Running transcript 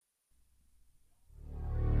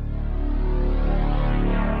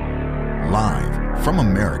From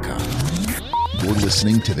America, you're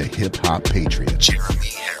listening to the Hip Hop Patriot, Jeremy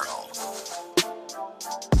Harrell.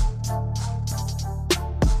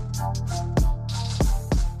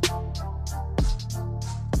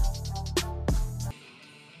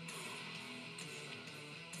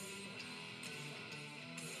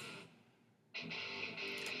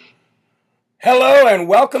 Hello and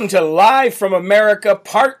welcome to Live from America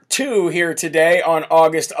Part 2 here today on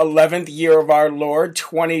August 11th, year of our Lord,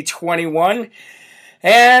 2021.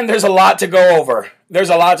 And there's a lot to go over.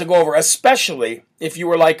 Especially if you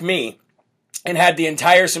were like me and had the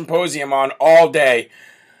entire symposium on all day,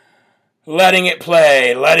 letting it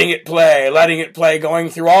play, going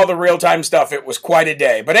through all the real-time stuff. It was quite a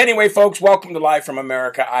day. But anyway, folks, welcome to Live from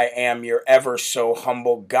America. I am your ever so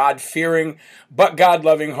humble, God-fearing, but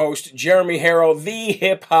God-loving host, Jeremy Harrell, the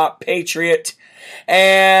hip-hop patriot.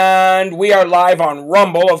 And we are live on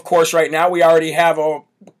Rumble, of course, right now. We already have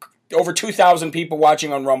over 2,000 people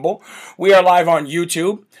watching on Rumble. We are live on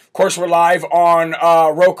YouTube. Of course, we're live on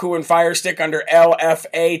Roku and Fire Stick under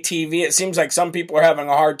LFA TV. It seems like some people are having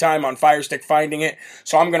a hard time on Fire Stick finding it,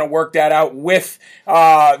 so I'm going to work that out with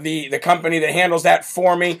the company that handles that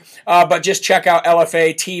for me. But just check out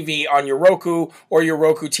LFA TV on your Roku or your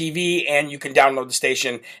Roku TV, and you can download the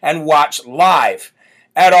station and watch live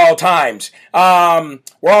at all times.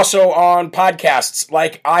 We're also on podcasts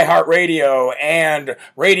like iHeartRadio and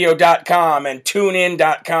radio.com and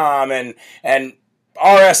tunein.com and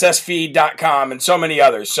rssfeed.com and so many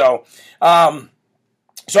others. So I'm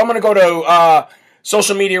going to go to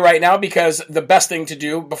social media right now because the best thing to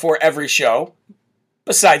do before every show,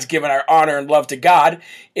 besides giving our honor and love to God,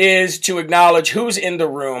 is to acknowledge who's in the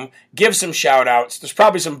room, give some shout-outs. There's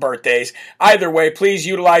probably some birthdays. Either way, please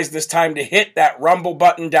utilize this time to hit that Rumble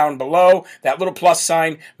button down below, that little plus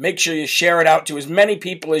sign. Make sure you share it out to as many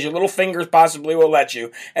people as your little fingers possibly will let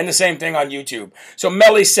you. And the same thing on YouTube. So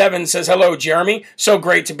Melly7 says, hello, Jeremy. So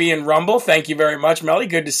great to be in Rumble. Thank you very much, Melly.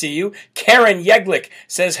 Good to see you. Karen Yeglick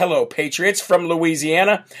says, hello, Patriots from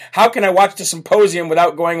Louisiana. How can I watch the symposium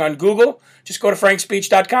without going on Google? Just go to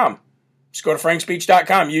frankspeech.com. Just go to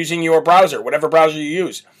frankspeech.com using your browser, whatever browser you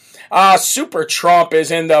use. Super Trump is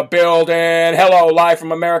in the building. Hello, Live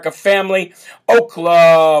from America family.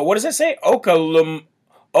 What does it say?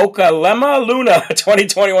 Okalema Luna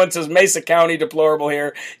 2021 says Mesa County, deplorable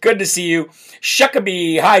here. Good to see you.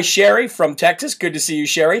 Shuckabee, hi Sherry from Texas. Good to see you,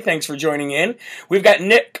 Sherry. Thanks for joining in. We've got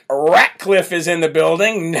Nick Ratcliffe is in the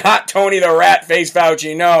building. Not Tony the Rat Face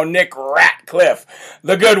Fauci. No, Nick Ratcliffe,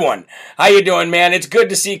 the good one. How you doing, man? It's good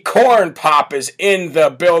to see Corn Pop is in the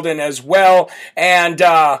building as well. And,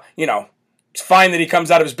 it's fine that he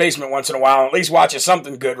comes out of his basement once in a while and at least watches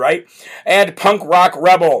something good, right? And Punk Rock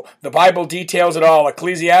Rebel. The Bible details it all.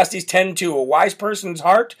 Ecclesiastes 10:2. A wise person's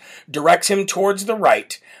heart directs him towards the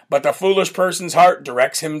right, but the foolish person's heart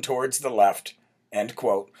directs him towards the left. End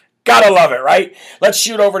quote. Gotta love it, right? Let's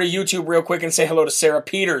shoot over to YouTube real quick and say hello to Sarah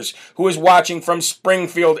Peters, who is watching from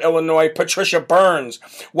Springfield, Illinois. Patricia Burns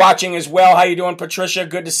watching as well. How you doing, Patricia?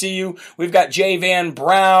 Good to see you. We've got J. Van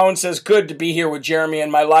Brown says, good to be here with Jeremy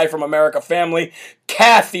and my Live from America family.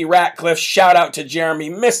 Kathy Ratcliffe, shout out to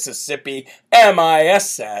Jeremy, Mississippi,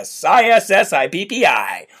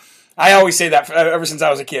 MISSISSIPPI. I always say that ever since I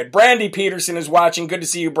was a kid. Brandy Peterson is watching. Good to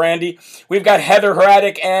see you, Brandy. We've got Heather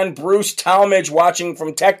Hraddick and Bruce Talmadge watching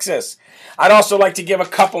from Texas. I'd also like to give a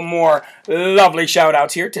couple more lovely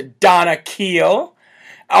shout-outs here to Donna Keel,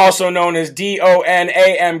 also known as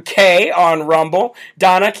DONAMK on Rumble.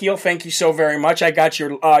 Donna Keel, thank you so very much. I got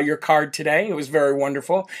your card today. It was very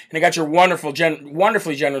wonderful. And I got your wonderfully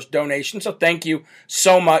generous donation, so thank you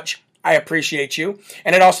so much. I appreciate you.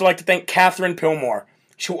 And I'd also like to thank Catherine Pillmore,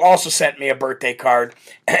 who also sent me a birthday card,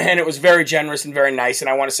 and it was very generous and very nice, and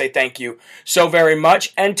I want to say thank you so very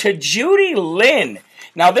much. And to Judy Lynn.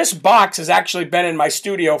 Now, this box has actually been in my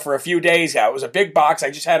studio for a few days now. It was a big box.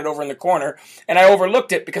 I just had it over in the corner, and I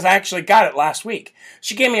overlooked it because I actually got it last week.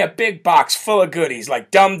 She gave me a big box full of goodies,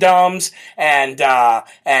 like dum-dums and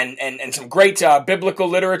some great biblical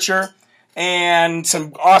literature and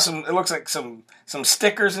some awesome, it looks like some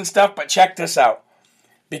stickers and stuff, but check this out.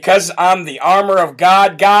 Because I'm the armor of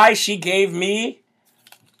God guy, she gave me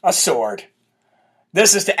a sword.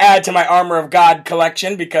 This is to add to my armor of God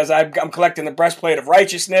collection because I'm collecting the breastplate of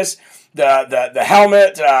righteousness, the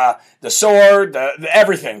helmet, the sword, the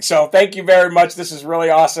everything. So thank you very much. This is really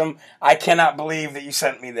awesome. I cannot believe that you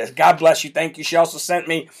sent me this. God bless you. Thank you. She also sent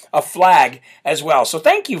me a flag as well. So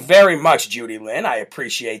thank you very much, Judy Lynn. I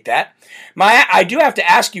appreciate that. I do have to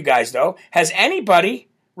ask you guys, though, has anybody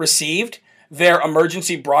received their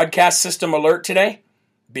emergency broadcast system alert today?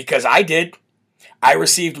 Because I did. I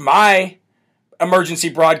received my emergency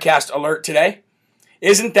broadcast alert today.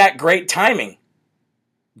 Isn't that great timing?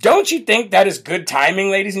 Don't you think that is good timing,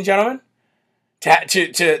 ladies and gentlemen?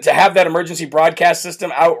 To have that emergency broadcast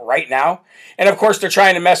system out right now. And of course, they're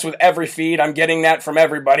trying to mess with every feed. I'm getting that from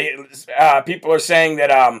everybody. People are saying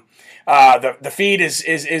that the feed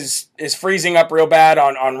is freezing up real bad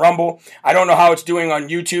on Rumble. I don't know how it's doing on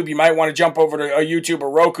YouTube. You might want to jump over to YouTube or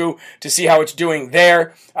Roku to see how it's doing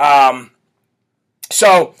there.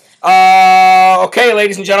 Okay,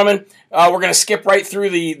 ladies and gentlemen, we're going to skip right through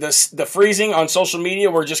the freezing on social media.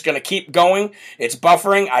 We're just going to keep going. It's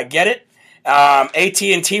buffering. I get it.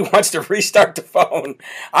 AT&T wants to restart the phone.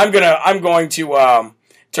 I'm going to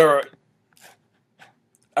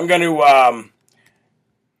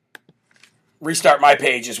restart my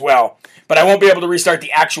page as well, but I won't be able to restart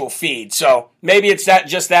the actual feed. So maybe it's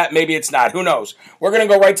just that, maybe it's not. Who knows? We're going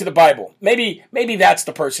to go right to the Bible. Maybe that's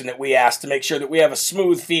the person that we ask to make sure that we have a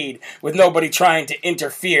smooth feed with nobody trying to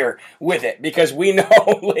interfere with it, because we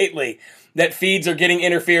know lately that feeds are getting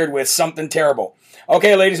interfered with, something terrible.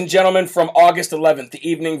 Okay, ladies and gentlemen, from August 11th, the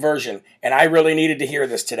evening version, and I really needed to hear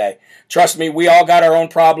this today. Trust me, we all got our own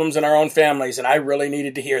problems and our own families, and I really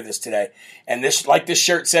needed to hear this today. And this, like this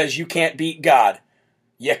shirt says, you can't beat God.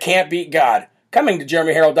 You can't beat God. Coming to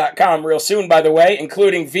JeremyHerald.com real soon, by the way,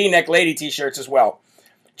 including V-neck lady t-shirts as well.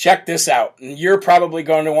 Check this out, and you're probably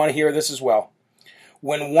going to want to hear this as well.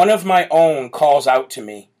 When one of my own calls out to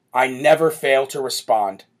me, I never fail to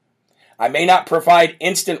respond. I may not provide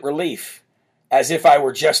instant relief, as if I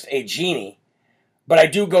were just a genie, but I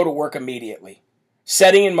do go to work immediately,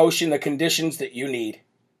 setting in motion the conditions that you need.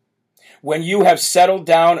 When you have settled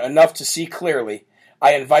down enough to see clearly,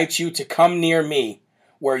 I invite you to come near me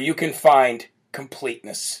where you can find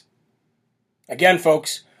completeness. Again,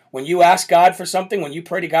 folks, when you ask God for something, when you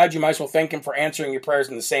pray to God, you might as well thank Him for answering your prayers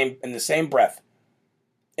in the same breath.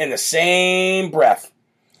 In the same breath.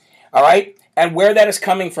 All right? And where that is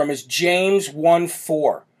coming from is James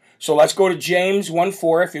 1:4. So let's go to James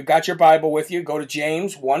 1:4. If you've got your Bible with you, go to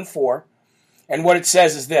James 1:4. And what it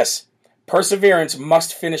says is this: perseverance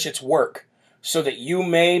must finish its work so that you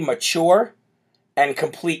may mature and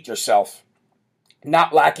complete yourself,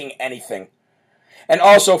 not lacking anything. And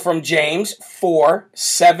also from James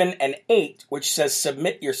 4:7 and 8, which says,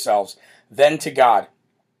 submit yourselves then to God.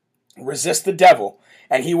 Resist the devil,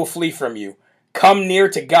 and he will flee from you. Come near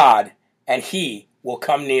to God, and he will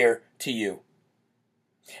come near to you.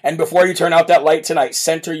 And before you turn out that light tonight,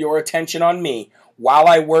 center your attention on me while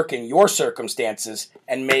I work in your circumstances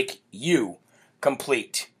and make you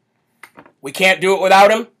complete. We can't do it without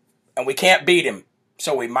Him, and we can't beat Him.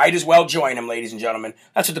 So we might as well join Him, ladies and gentlemen.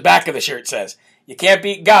 That's what the back of the shirt says. You can't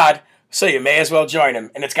beat God, so you may as well join Him.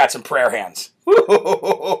 And it's got some prayer hands.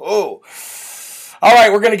 All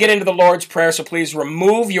right, we're going to get into the Lord's Prayer, so please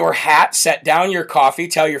remove your hat, set down your coffee,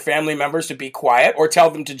 tell your family members to be quiet, or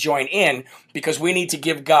tell them to join in, because we need to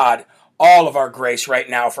give God all of our grace right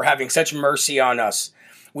now for having such mercy on us.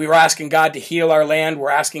 We were asking God to heal our land.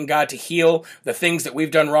 We're asking God to heal the things that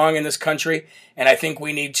we've done wrong in this country, and I think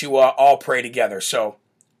we need to all pray together. So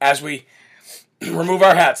as we remove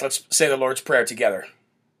our hats, let's say the Lord's Prayer together.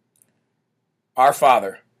 Our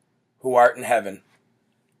Father, who art in heaven,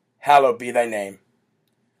 hallowed be thy name.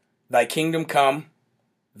 Thy kingdom come,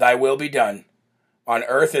 thy will be done, on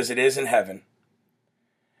earth as it is in heaven.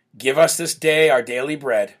 Give us this day our daily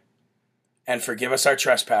bread, and forgive us our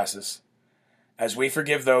trespasses, as we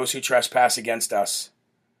forgive those who trespass against us.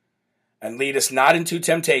 And lead us not into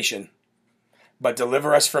temptation, but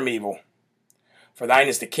deliver us from evil. For thine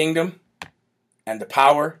is the kingdom, and the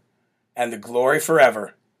power, and the glory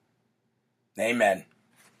forever. Amen.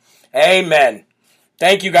 Amen.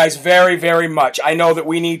 Thank you guys very, very much. I know that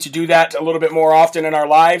we need to do that a little bit more often in our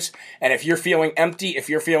lives. And if you're feeling empty, if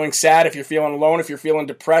you're feeling sad, if you're feeling alone, if you're feeling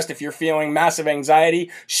depressed, if you're feeling massive anxiety,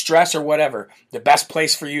 stress, or whatever, the best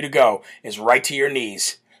place for you to go is right to your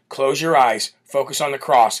knees. Close your eyes, focus on the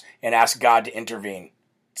cross, and ask God to intervene.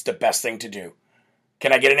 It's the best thing to do.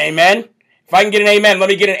 Can I get an amen? If I can get an amen, let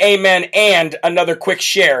me get an amen and another quick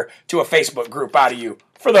share to a Facebook group out of you,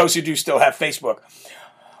 for those who do still have Facebook.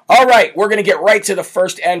 All right, we're going to get right to the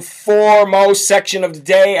first and foremost section of the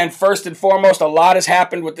day. And first and foremost, a lot has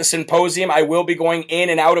happened with the symposium. I will be going in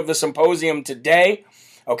and out of the symposium today.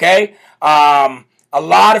 Okay? A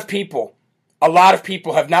lot of people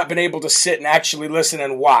have not been able to sit and actually listen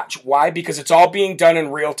and watch. Why? Because it's all being done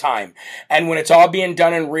in real time. And when it's all being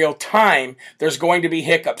done in real time, there's going to be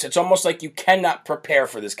hiccups. It's almost like you cannot prepare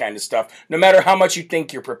for this kind of stuff, no matter how much you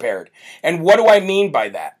think you're prepared. And what do I mean by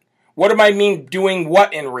that? What do I mean doing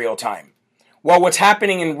what in real time? Well, what's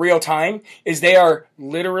happening in real time is they are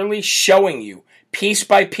literally showing you, piece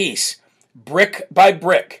by piece, brick by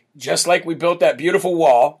brick, just like we built that beautiful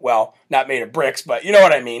wall. Well, not made of bricks, but you know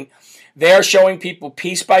what I mean. They are showing people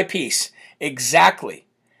piece by piece exactly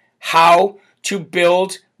how to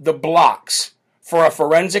build the blocks for a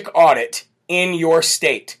forensic audit in your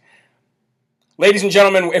state. Ladies and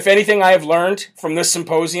gentlemen, if anything I have learned from this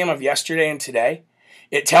symposium of yesterday and today,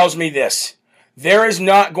 it tells me this. There is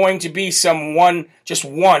not going to be just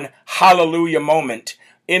one hallelujah moment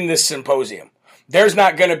in this symposium. There's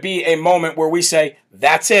not going to be a moment where we say,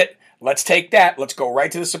 that's it. Let's take that. Let's go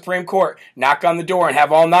right to the Supreme Court, knock on the door and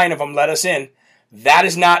have all 9 of them let us in.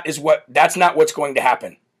 That's not what's going to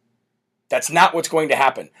happen. That's not what's going to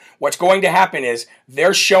happen. What's going to happen is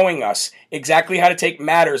they're showing us exactly how to take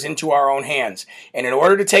matters into our own hands. And in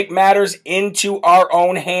order to take matters into our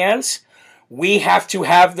own hands, we have to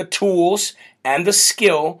have the tools and the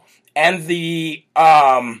skill and the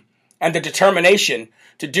determination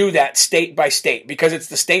to do that state by state, because it's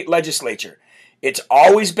the state legislature. It's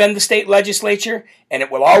always been the state legislature, and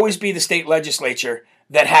it will always be the state legislature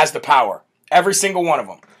that has the power. Every single one of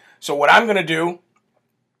them. So what I'm going to do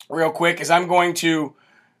real quick is it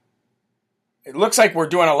looks like we're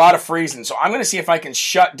doing a lot of freezing, so I'm going to see if I can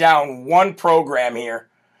shut down one program here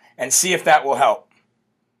and see if that will help.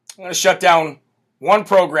 I'm going to shut down one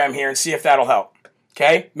program here and see if that'll help.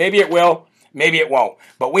 Okay? Maybe it will, maybe it won't.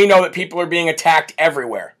 But we know that people are being attacked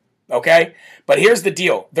everywhere. Okay? But here's the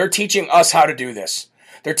deal. They're teaching us how to do this.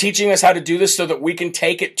 They're teaching us how to do this so that we can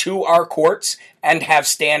take it to our courts and have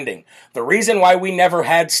standing. The reason why we never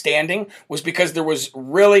had standing was because there was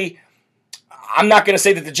really, I'm not going to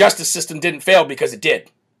say that the justice system didn't fail, because it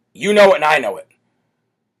did. You know it and I know it.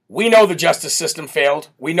 We know the justice system failed.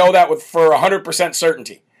 We know that for 100%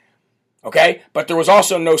 certainty. Okay? But there was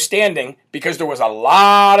also no standing because there was a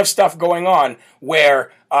lot of stuff going on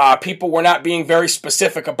where people were not being very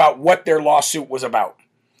specific about what their lawsuit was about.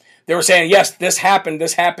 They were saying, yes, this happened,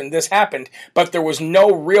 but there was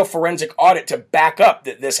no real forensic audit to back up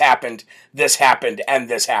that this happened, and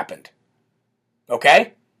this happened.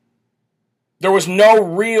 Okay? There was no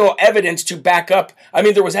real evidence to back up. I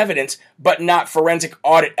mean, there was evidence, but not forensic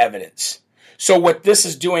audit evidence. So what this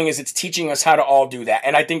is doing is it's teaching us how to all do that,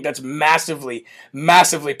 and I think that's massively,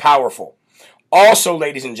 massively powerful. Also,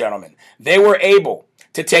 ladies and gentlemen, they were able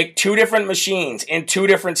to take 2 different machines in 2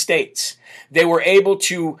 different states. They were able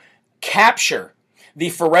to capture the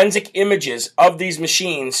forensic images of these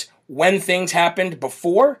machines when things happened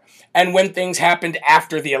before and when things happened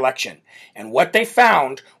after the election. And what they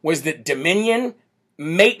found was that Dominion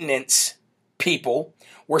maintenance people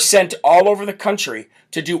were sent all over the country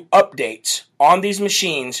to do updates on these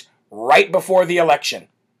machines right before the election.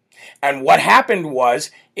 And what happened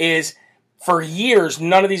is for years,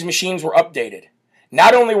 none of these machines were updated.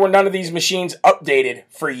 Not only were none of these machines updated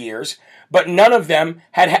for years, but none of them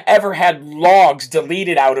had ever had logs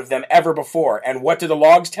deleted out of them ever before. And what do the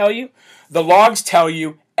logs tell you? The logs tell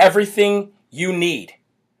you everything you need.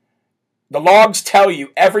 The logs tell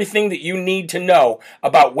you everything that you need to know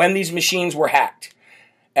about when these machines were hacked.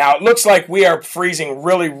 Now, it looks like we are freezing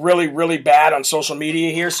really, really, really bad on social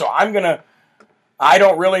media here, so I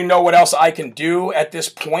don't really know what else I can do at this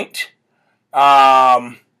point.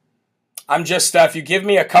 I'm just, if you give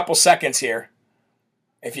me a couple seconds here,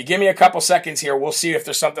 we'll see if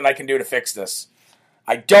there's something I can do to fix this.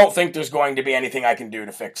 I don't think there's going to be anything I can do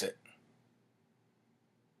to fix it.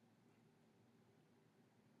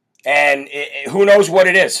 And who knows what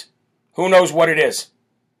it is? Who knows what it is?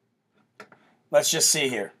 Let's just see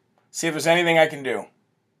here. See if there's anything I can do.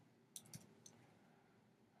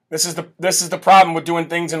 This is the problem with doing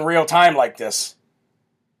things in real time like this.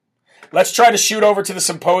 Let's try to shoot over to the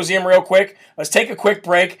symposium real quick. Let's take a quick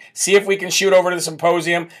break, see if we can shoot over to the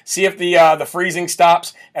symposium, see if the freezing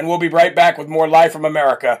stops, and we'll be right back with more Live from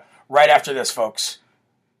America right after this, folks.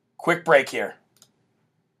 Quick break here.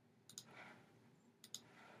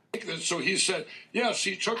 So he said, yes,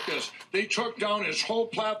 he took this. They took down his whole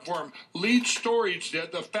platform. Lead Stories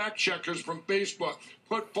did, the fact checkers from Facebook,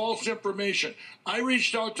 put false information. I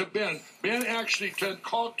reached out to Ben. Ben actually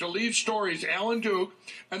called to Lead Stories, Alan Duke,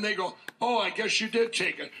 and they go, oh, I guess you did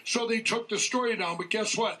take it. So they took the story down. But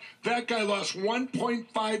guess what? That guy lost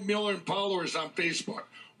 1.5 million followers on Facebook.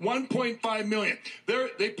 1.5 million.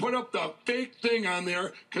 They put up the fake thing on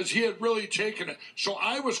there because he had really taken it. So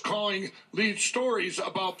I was calling Lead Stories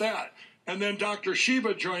about that. And then Dr.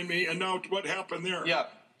 Shiva joined me, and now what happened there? Yeah.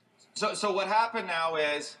 So what happened now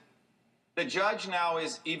is the judge now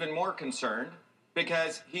is even more concerned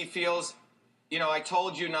because he feels, I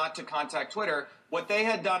told you not to contact Twitter. What they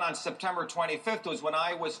had done on September 25th was when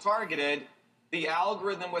I was targeted, the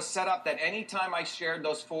algorithm was set up that anytime I shared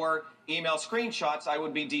those 4 email screenshots, I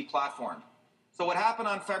would be deplatformed. So what happened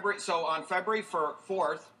on February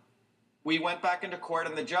 4th, we went back into court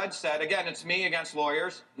and the judge said, again, it's me against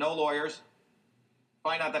lawyers, no lawyers.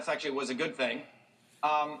 Find out that's actually was a good thing.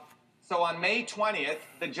 So on May 20th,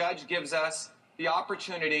 the judge gives us the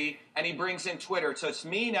opportunity and he brings in Twitter. So it's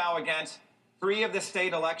me now against 3 of the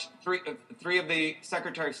state election, three of the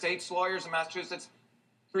Secretary of State's lawyers in Massachusetts,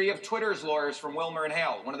 3 of Twitter's lawyers from Wilmer and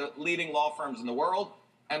Hale, one of the leading law firms in the world,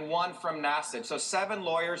 and 1 from NASID. So 7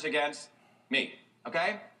 lawyers against me,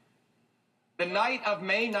 okay? The night of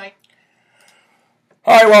May 9th.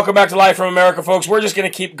 All right, welcome back to Live from America, folks. We're just going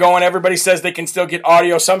to keep going. Everybody says they can still get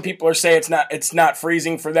audio. Some people are saying it's not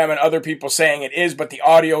freezing for them, and other people saying it is, but the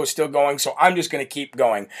audio is still going, so I'm just going to keep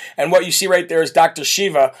going. And what you see right there is Dr.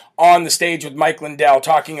 Shiva on the stage with Mike Lindell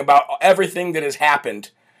talking about everything that has happened,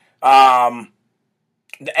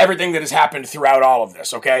 everything that has happened throughout all of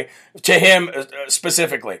this, okay, to him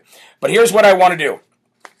specifically. But here's what I want to do.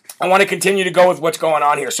 I want to continue to go with what's going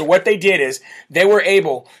on here. So what they did is they were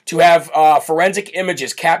able to have forensic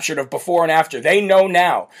images captured of before and after. They know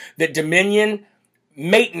now that Dominion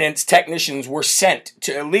maintenance technicians were sent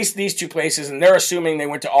to at least these 2 places, and they're assuming they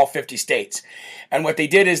went to all 50 states. And what they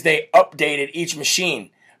did is they updated each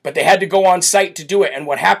machine, but they had to go on site to do it. And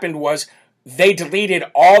what happened was they deleted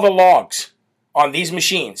all the logs on these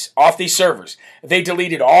machines, off these servers. They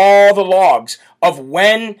deleted all the logs of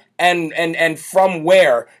when and from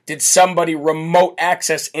where did somebody remote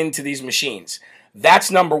access into these machines. That's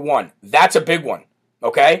number 1. That's a big one,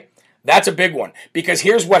 okay? That's a big one. Because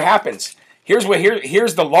here's what happens. Here's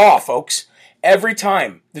the law, folks. Every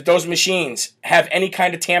time that those machines have any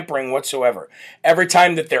kind of tampering whatsoever, every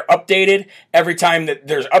time that they're updated, every time that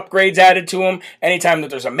there's upgrades added to them, anytime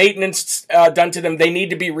that there's a maintenance done to them, they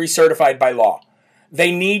need to be recertified by law.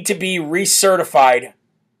 They need to be recertified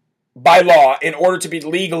by law in order to be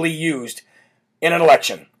legally used in an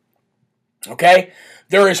election. Okay?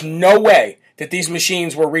 There is no way that these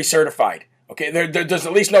machines were recertified. Okay? There's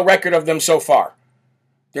at least no record of them so far.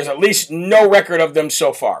 There's at least no record of them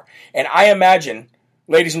so far. And I imagine,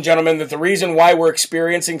 ladies and gentlemen, that the reason why we're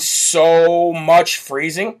experiencing so much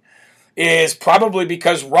freezing is probably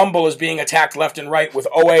because Rumble is being attacked left and right, with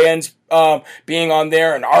OANs being on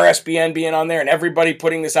there and RSBN being on there and everybody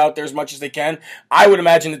putting this out there as much as they can. I would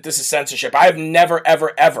imagine that this is censorship. I have never,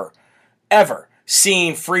 ever, ever, ever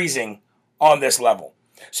seen freezing on this level.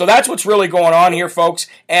 So that's what's really going on here, folks.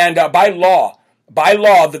 And by law,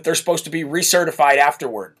 that they're supposed to be recertified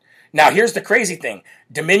afterward. Now, here's the crazy thing.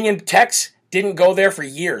 Dominion techs didn't go there for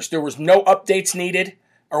years. There was no updates needed,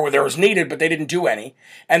 or there was needed, but they didn't do any.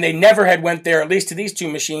 And they never had went there, at least to these 2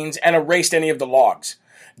 machines, and erased any of the logs.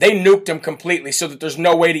 They nuked them completely so that there's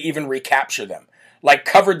no way to even recapture them. Like,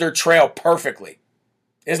 covered their trail perfectly.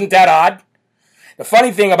 Isn't that odd? The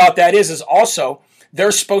funny thing about that is also,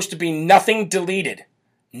 there's supposed to be nothing deleted.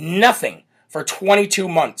 Nothing for 22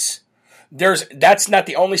 months. That's not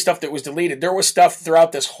the only stuff that was deleted. There was stuff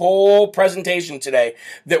throughout this whole presentation today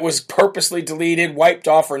that was purposely deleted, wiped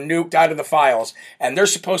off, or nuked out of the files, and they're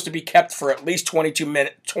supposed to be kept for at least 22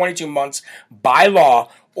 months by law,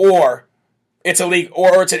 or it's illegal,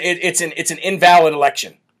 or it's an invalid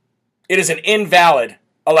election. It is an invalid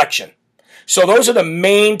election. So those are the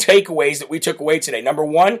main takeaways that we took away today. Number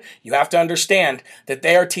 1, you have to understand that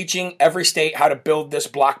they are teaching every state how to build this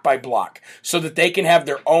block by block so that they can have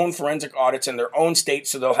their own forensic audits in their own state,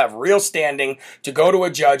 so they'll have real standing to go to a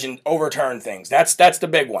judge and overturn things. That's the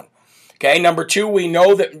big one. Okay. Number 2, we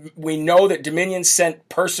know that Dominion sent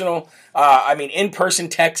in-person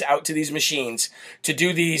techs out to these machines to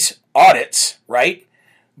do these audits, right?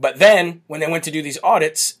 But then when they went to do these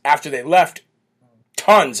audits after they left,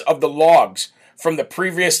 tons of the logs from the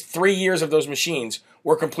previous 3 years of those machines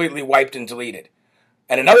were completely wiped and deleted.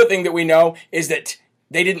 And another thing that we know is that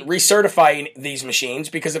they didn't recertify these machines,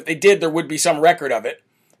 because if they did, there would be some record of it.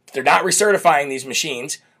 They're not recertifying these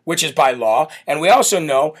machines, which is by law. And we also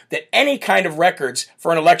know that any kind of records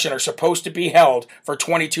for an election are supposed to be held for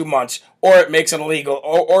 22 months, or it makes it illegal,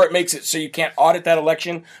 or it makes it so you can't audit that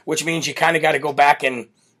election, which means you kind of got to go back and,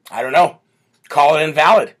 I don't know, call it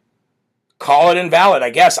invalid. Call it invalid, I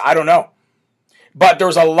guess. I don't know. But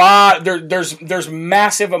there's a lot, there's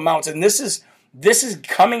massive amounts, and this is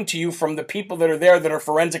coming to you from the people that are there that are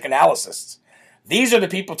forensic analysts. These are the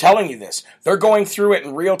people telling you this. They're going through it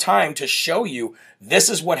in real time to show you this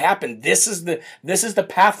is what happened. This is the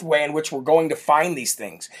pathway in which we're going to find these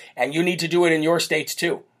things. And you need to do it in your states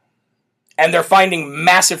too. And they're finding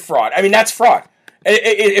massive fraud. I mean, that's fraud.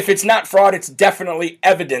 If it's not fraud, it's definitely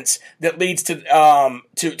evidence that leads to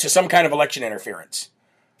some kind of election interference.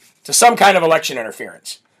 to some kind of election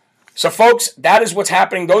interference. So, folks, that is what's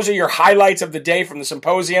happening. Those are your highlights of the day from the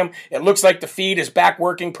symposium. It looks like the feed is back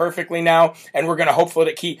working perfectly now, and we're going to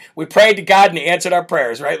hopefully we prayed to God, and He answered our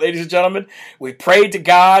prayers, right, ladies and gentlemen? We prayed to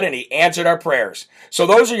God, and He answered our prayers. So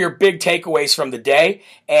those are your big takeaways from the day,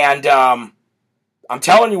 and I'm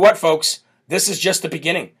telling you what, folks, this is just the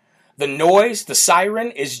beginning. The noise, the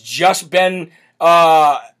siren, is just been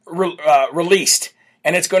released,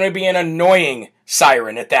 and it's going to be an annoying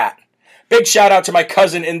siren at that. Big shout out to my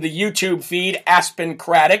cousin in the YouTube feed, Aspen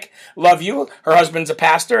Craddock. Love you. Her husband's a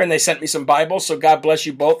pastor, and they sent me some Bibles, so God bless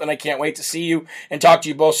you both, and I can't wait to see you and talk to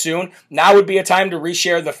you both soon. Now would be a time to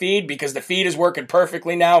reshare the feed, because the feed is working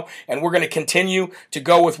perfectly now, and we're going to continue to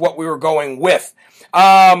go with what we were going with.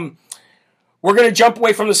 We're going to jump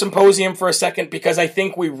away from the symposium for a second, because I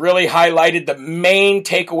think we really highlighted the main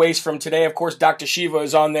takeaways from today. Of course, Dr. Shiva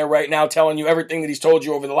is on there right now telling you everything that he's told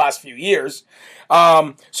you over the last few years.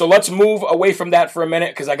 So let's move away from that for a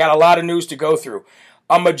minute, because I got a lot of news to go through.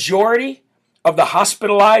 A majority of the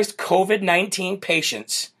hospitalized COVID-19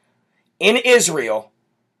 patients in Israel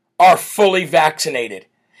are fully vaccinated.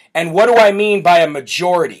 And what do I mean by a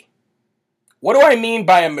majority? What do I mean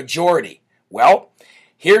by a majority? Well,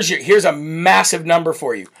 here's a massive number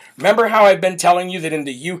for you. Remember how I've been telling you that in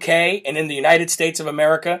the UK and in the United States of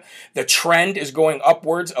America, the trend is going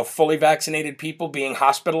upwards of fully vaccinated people being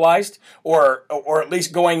hospitalized, or at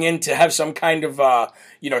least going in to have some kind of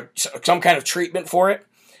some kind of treatment for it?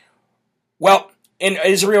 Well, in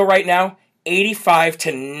Israel right now, 85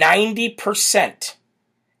 to 90%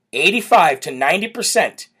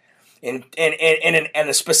 in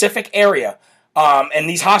a specific area, and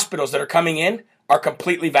these hospitals that are coming in are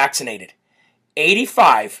completely vaccinated.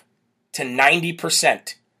 85 to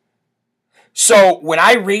 90%. So when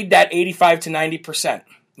I read that 85 to 90%,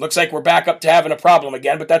 looks like we're back up to having a problem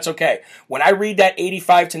again, but that's okay. When I read that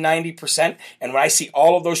 85 to 90%, and when I see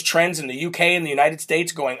all of those trends in the UK and the United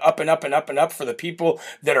States going up and up and up and up for the people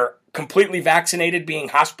that are completely vaccinated being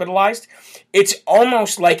hospitalized, it's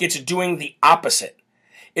almost like it's doing the opposite.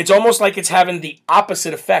 It's almost like it's having the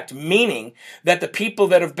opposite effect, meaning that the people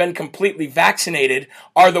that have been completely vaccinated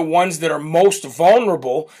are the ones that are most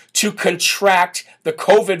vulnerable to contract the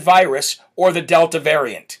COVID virus or the Delta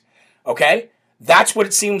variant. Okay? That's what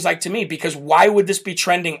it seems like to me, because why would this be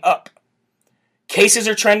trending up? Cases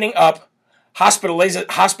are trending up.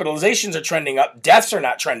 Hospitalizations are trending up. Deaths are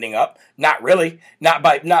not trending up. Not really. Not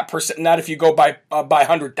if you go by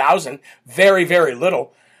 100,000. Very, very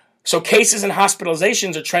little. So cases and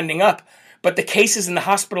hospitalizations are trending up, but the cases and the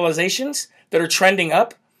hospitalizations that are trending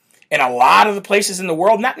up in a lot of the places in the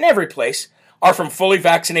world, not in every place, are from fully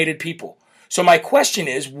vaccinated people. So my question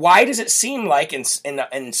is, why does it seem like in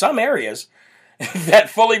some areas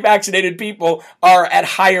that fully vaccinated people are at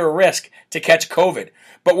higher risk to catch COVID?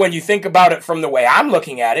 But when you think about it from the way I'm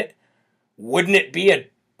looking at it, wouldn't it be a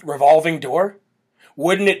revolving door?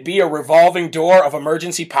 Wouldn't it be a revolving door of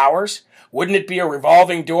emergency powers? Wouldn't it be a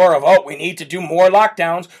revolving door of, we need to do more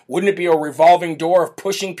lockdowns? Wouldn't it be a revolving door of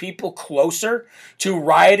pushing people closer to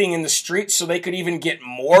rioting in the streets so they could even get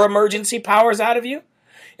more emergency powers out of you?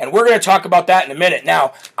 And we're going to talk about that in a minute.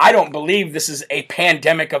 Now, I don't believe this is a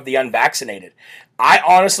pandemic of the unvaccinated. I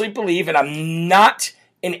honestly believe, and I'm not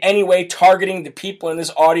in any way targeting the people in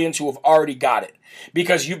this audience who have already got it,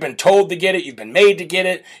 because you've been told to get it, you've been made to get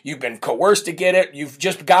it, you've been coerced to get it, you've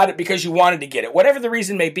just got it because you wanted to get it, whatever the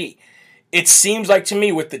reason may be. It seems like to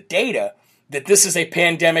me with the data that this is a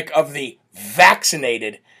pandemic of the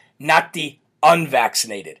vaccinated, not the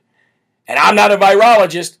unvaccinated. And I'm not a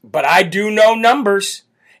virologist, but I do know numbers,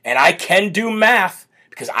 and I can do math,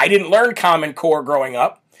 because I didn't learn Common Core growing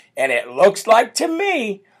up, and it looks like to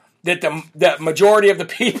me that the majority of the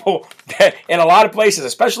people that in a lot of places,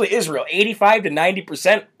 especially Israel, 85 to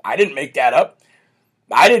 90%, I didn't make that up.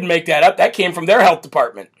 That came from their health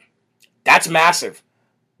department. That's massive.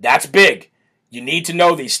 That's big. You need to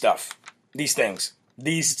know these stuff. These things.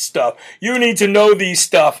 These stuff. You need to know these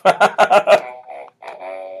stuff.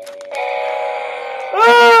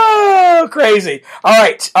 Oh, crazy. All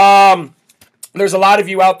right. There's a lot of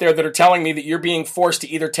you out there that are telling me that you're being forced to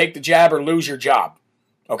either take the jab or lose your job.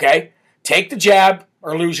 Okay? Take the jab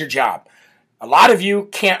or lose your job. A lot of you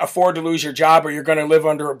can't afford to lose your job, or you're going to live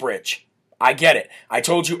under a bridge. I get it. I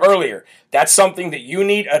told you earlier, that's something that you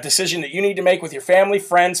need, a decision that you need to make with your family,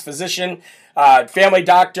 friends, physician, family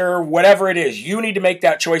doctor, whatever it is. You need to make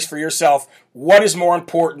that choice for yourself. What is more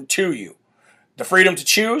important to you? The freedom to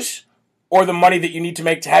choose, or the money that you need to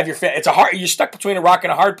make to have your family? You're stuck between a rock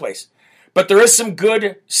and a hard place. But there is some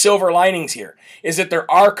good silver linings here, is that there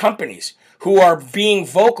are companies who are being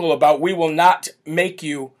vocal about, we will not make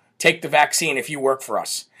you take the vaccine if you work for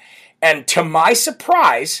us. And to my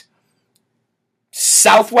surprise,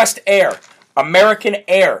 Southwest Air, American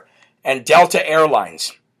Air, and Delta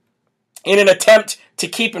Airlines, in an attempt to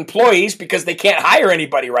keep employees because they can't hire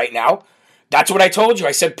anybody right now. That's what I told you.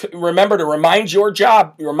 I said, remember to remind your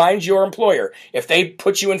employer, if they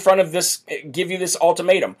put you in front of this, give you this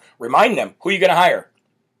ultimatum, remind them, who are you going to hire?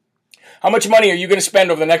 How much money are you going to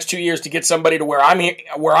spend over the next 2 years to get somebody to where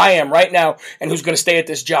I am right now and who's going to stay at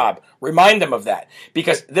this job? Remind them of that,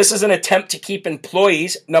 because this is an attempt to keep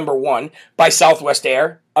employees, number one, by Southwest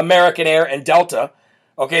Air, American Air, and Delta.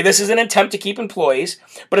 Okay, this is an attempt to keep employees,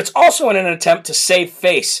 but it's also an attempt to save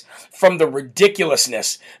face from the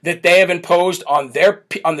ridiculousness that they have imposed on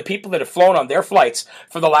the people that have flown on their flights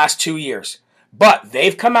for the last 2 years. But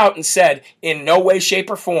they've come out and said, in no way, shape,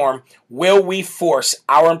 or form will we force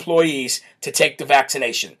our employees to take the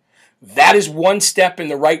vaccination. That is one step in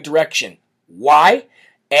the right direction. Why?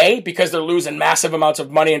 A, because they're losing massive amounts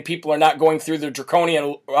of money and people are not going through the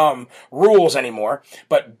draconian rules anymore.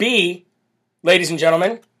 But B, ladies and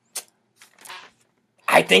gentlemen,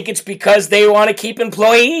 I think it's because they want to keep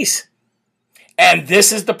employees. And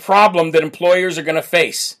this is the problem that employers are going to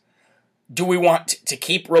face. Do we want to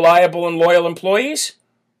keep reliable and loyal employees,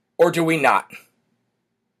 or do we not?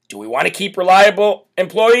 Do we want to keep reliable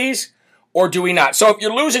employees, or do we not? So if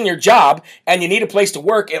you're losing your job and you need a place to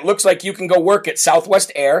work, it looks like you can go work at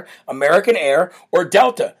Southwest Air, American Air, or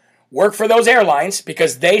Delta. Work for those airlines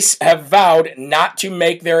because they have vowed not to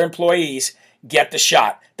make their employees get the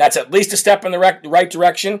shot. That's at least a step in the right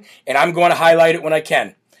direction, and I'm going to highlight it when I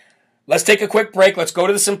can. Let's take a quick break. Let's go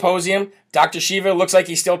to the symposium. Dr. Shiva looks like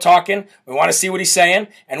he's still talking. We want to see what he's saying,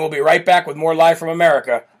 and we'll be right back with more Live from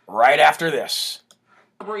America right after this.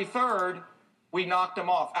 February 3rd, we knocked him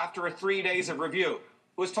off after 3 days of review.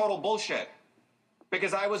 It was total bullshit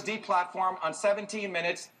because I was deplatformed on 17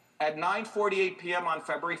 minutes at 9:48 p.m. on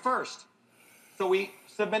February 1st. So we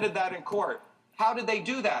submitted that in court. How did they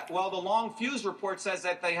do that? Well, the long fuse report says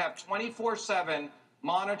that they have 24/7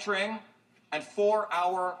 monitoring and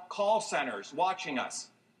 4-hour call centers watching us.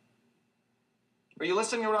 Are you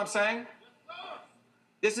listening to what I'm saying?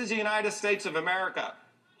 This is the United States of America.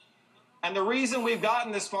 And the reason we've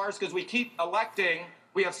gotten this far is because we keep electing.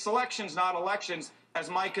 We have selections, not elections, as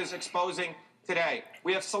Mike is exposing today.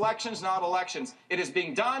 We have selections, not elections. It is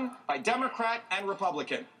being done by Democrat and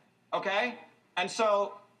Republican. Okay? And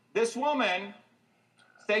so this woman,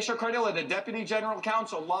 Stacia Cardilla, the Deputy General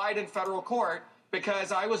Counsel, lied in federal court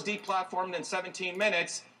because I was deplatformed in 17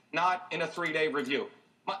 minutes, not in a 3-day review.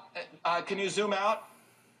 Can you zoom out?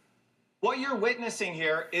 What you're witnessing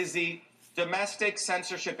here is the domestic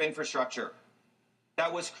censorship infrastructure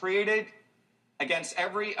that was created against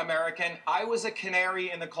every American. I was a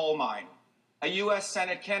canary in the coal mine, a U.S.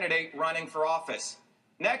 Senate candidate running for office.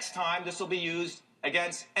 Next time, this will be used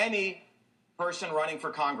against any person running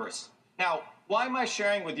for Congress. Now, why am I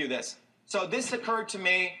sharing with you this? So this occurred to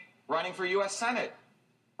me running for U.S. Senate.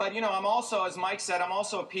 But, I'm also, as Mike said, I'm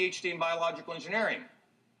also a PhD in biological engineering.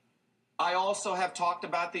 I also have talked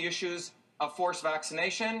about the issues of forced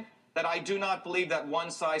vaccination, that I do not believe that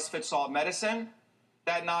one-size-fits-all medicine,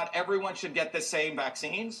 that not everyone should get the same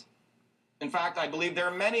vaccines. In fact, I believe there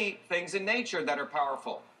are many things in nature that are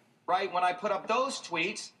powerful, right? When I put up those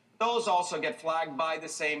tweets, those also get flagged by the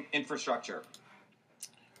same infrastructure.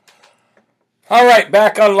 All right,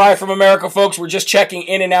 back on Live from America, folks. We're just checking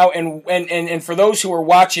in and out, and for those who are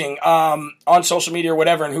watching on social media or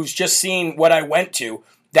whatever, and who's just seen what I went to,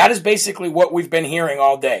 that is basically what we've been hearing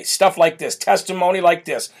all day. Stuff like this, testimony like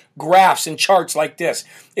this, graphs and charts like this.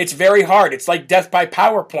 It's very hard. It's like death by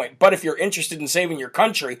PowerPoint. But if you're interested in saving your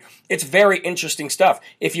country, it's very interesting stuff.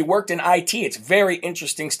 If you worked in IT, it's very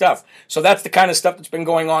interesting stuff. So that's the kind of stuff that's been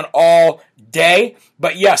going on all day.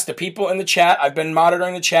 But yes, the people in the chat, I've been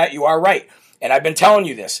monitoring the chat. You are right. And I've been telling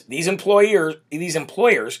you this. These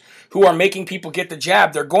employers who are making people get the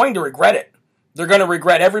jab, they're going to regret it. They're going to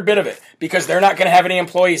regret every bit of it because they're not going to have any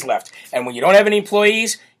employees left. And when you don't have any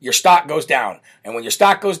employees, your stock goes down. And when your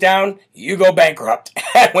stock goes down, you go bankrupt.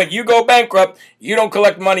 And when you go bankrupt, you don't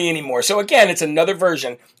collect money anymore. So again, it's another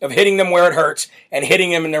version of hitting them where it hurts and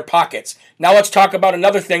hitting them in their pockets. Now let's talk about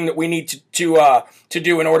another thing that we need to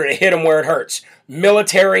do in order to hit them where it hurts.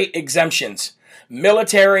 Military exemptions.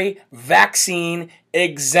 Military vaccine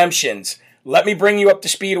exemptions. Let me bring you up to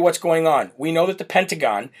speed of what's going on. We know that the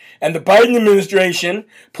Pentagon and the Biden administration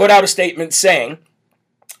put out a statement saying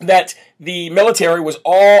that the military was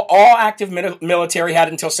all active military had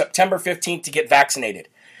until September 15th to get vaccinated.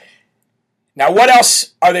 Now, what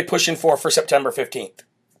else are they pushing for September 15th?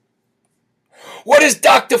 What is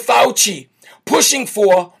Dr. Fauci pushing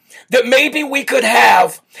for that maybe we could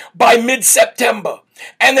have by mid-September?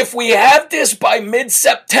 And if we have this by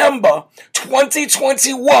mid-September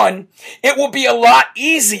 2021, it will be a lot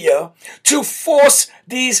easier to force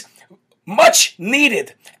these much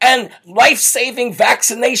needed and life-saving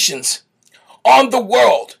vaccinations on the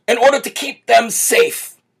world in order to keep them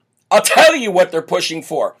safe. I'll tell you what they're pushing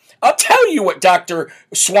for. I'll tell you what Dr.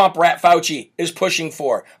 Swamp Rat Fauci is pushing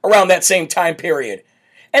for around that same time period.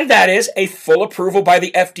 And that is a full approval by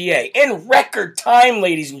the FDA in record time,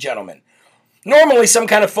 ladies and gentlemen. Normally, some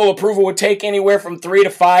kind of full approval would take anywhere from 3 to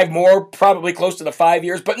 5, more probably close to the 5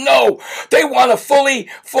 years. But no, they want to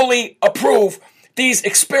fully approve these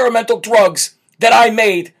experimental drugs that I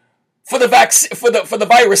made for the for the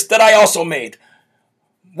virus that I also made.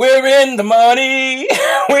 We're in the money.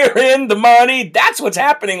 We're in the money. That's what's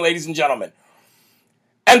happening, ladies and gentlemen.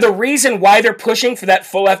 And the reason why they're pushing for that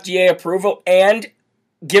full FDA approval and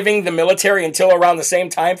giving the military until around the same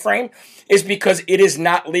time frame is because it is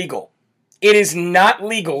not legal. It is not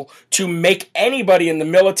legal to make anybody in the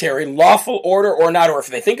military, lawful order or not, or if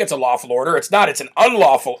they think it's a lawful order, it's not, it's an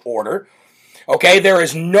unlawful order. Okay, there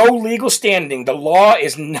is no legal standing. The law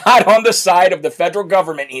is not on the side of the federal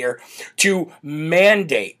government here to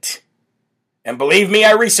mandate. And believe me,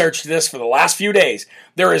 I researched this for the last few days.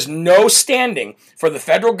 There is no standing for the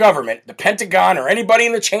federal government, the Pentagon, or anybody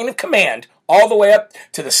in the chain of command, all the way up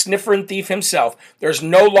to the sniffer and thief himself. There's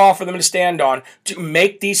no law for them to stand on to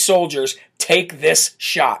make these soldiers take this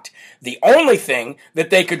shot. The only thing that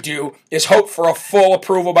they could do is hope for a full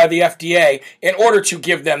approval by the FDA in order to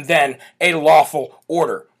give them then a lawful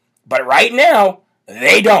order. But right now,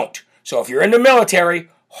 they don't. So if you're in the military,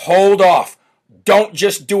 hold off. Don't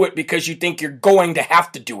just do it because you think you're going to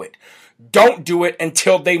have to do it. Don't do it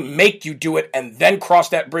until they make you do it and then cross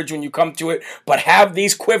that bridge when you come to it. But have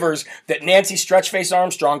these quivers that Nancy Stretchface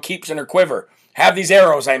Armstrong keeps in her quiver. Have these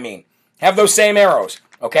arrows, I mean. Have those same arrows,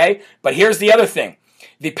 okay? But here's the other thing.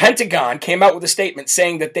 The Pentagon came out with a statement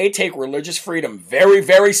saying that they take religious freedom very,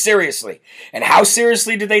 very seriously. And how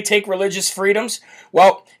seriously do they take religious freedoms?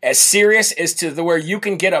 Well, as serious as to where you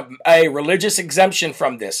can get a religious exemption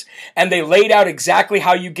from this. And they laid out exactly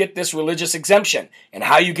how you get this religious exemption. And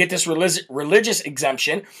how you get this religious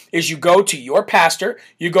exemption is you go to your pastor,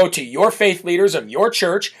 you go to your faith leaders of your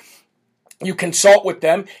church, you consult with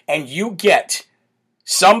them, and you get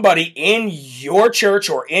somebody in your church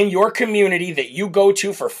or in your community that you go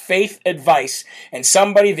to for faith advice, and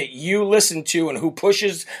somebody that you listen to and who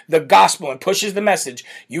pushes the gospel and pushes the message,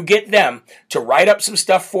 you get them to write up some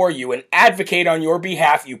stuff for you and advocate on your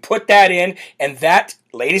behalf. You put that in, and that,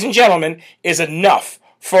 ladies and gentlemen, is enough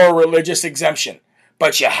for a religious exemption.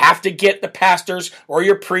 But you have to get the pastors or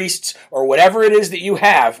your priests or whatever it is that you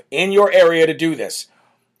have in your area to do this.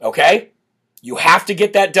 Okay? You have to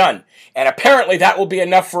get that done. And apparently that will be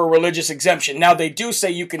enough for a religious exemption. Now, they do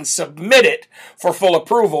say you can submit it for full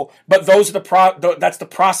approval, but that's the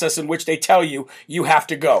process in which they tell you you have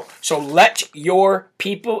to go. So let your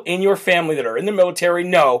people in your family that are in the military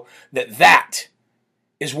know that that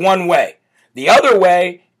is one way. The other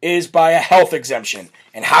way is by a health exemption.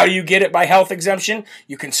 And how do you get it by health exemption?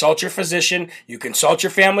 You consult your physician, you consult your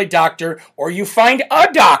family doctor, or you find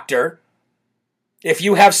a doctor. If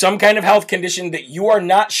you have some kind of health condition that you are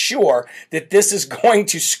not sure that this is going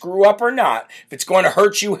to screw up or not, if it's going to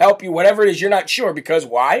hurt you, help you, whatever it is, you're not sure. Because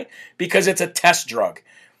why? Because it's a test drug.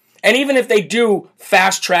 And even if they do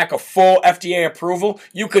fast track a full FDA approval,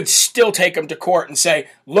 you could still take them to court and say,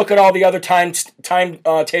 look at all the other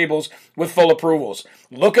tables with full approvals.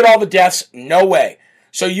 Look at all the deaths. No way.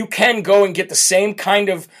 So you can go and get the same kind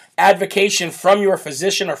of advocation from your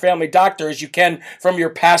physician or family doctor as you can from your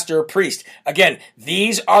pastor or priest. Again,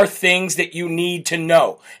 these are things that you need to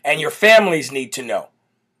know and your families need to know.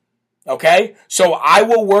 Okay? So I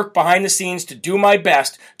will work behind the scenes to do my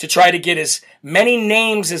best to try to get as many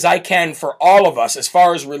names as I can for all of us as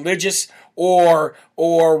far as religious or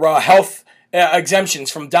health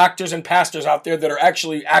exemptions from doctors and pastors out there that are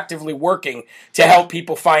actually actively working to help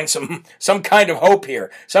people find some kind of hope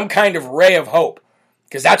here, some kind of ray of hope.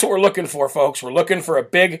 Because that's what we're looking for, folks. We're looking for a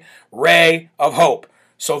big ray of hope.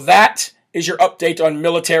 So that is your update on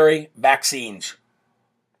military vaccines.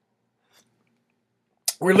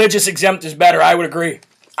 Religious exempt is better. I would agree.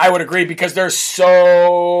 I would agree because there's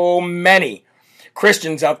so many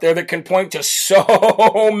Christians out there that can point to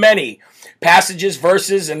so many passages,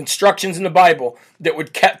 verses, and instructions in the Bible that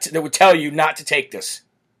would tell you not to take this.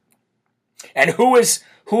 And who is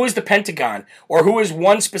the Pentagon or who is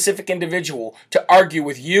one specific individual to argue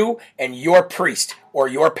with you and your priest or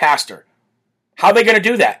your pastor? How are they going to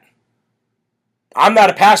do that? I'm not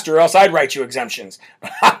a pastor, or else I'd write you exemptions.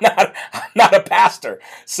 I'm not a pastor.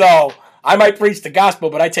 So I might preach the gospel,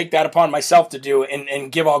 but I take that upon myself to do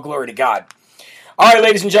and give all glory to God. All right,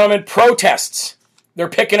 ladies and gentlemen, protests. They're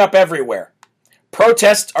picking up everywhere.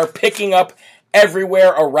 Protests are picking up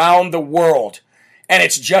everywhere around the world. And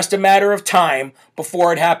it's just a matter of time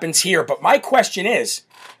before it happens here. But my question is,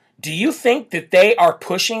 do you think that they are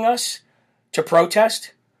pushing us to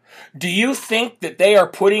protest? Do you think that they are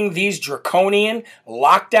putting these draconian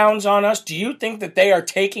lockdowns on us? Do you think that they are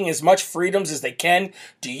taking as much freedoms as they can?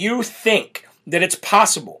 Do you think that it's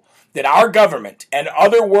possible that our government and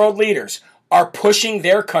other world leaders are pushing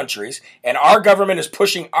their countries and our government is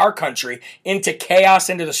pushing our country into chaos,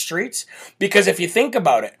 into the streets? Because if you think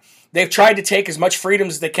about it, they've tried to take as much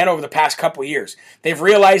freedoms as they can over the past couple years. They've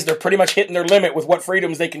realized they're pretty much hitting their limit with what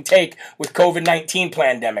freedoms they can take with COVID-19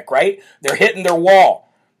 pandemic, right? They're hitting their wall.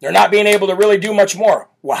 They're not being able to really do much more.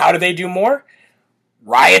 Well, how do they do more?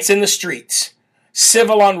 Riots in the streets,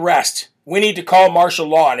 civil unrest. We need to call martial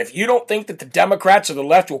law. And if you don't think that the Democrats or the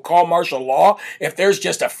left will call martial law, if there's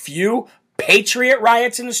just a few patriot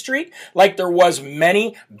riots in the street, like there was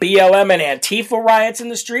many BLM and Antifa riots in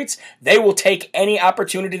the streets, they will take any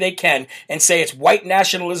opportunity they can and say it's white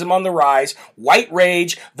nationalism on the rise, white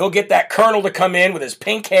rage. They'll get that colonel to come in with his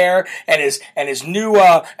pink hair and his new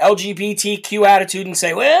LGBTQ attitude and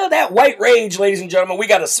say, well, that white rage, ladies and gentlemen, we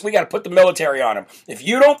got to put the military on him. If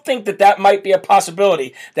you don't think that that might be a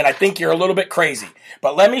possibility, then I think you're a little bit crazy.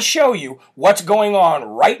 But let me show you what's going on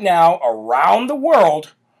right now around the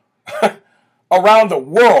world. Around the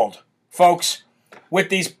world, folks, with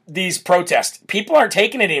these protests. People aren't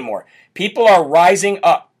taking it anymore. People are rising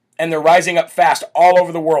up, and they're rising up fast all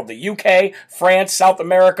over the world. The UK, France, South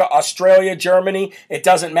America, Australia, Germany, it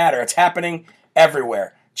doesn't matter. It's happening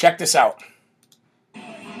everywhere. Check this out.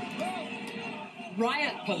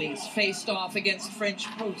 Riot police faced off against French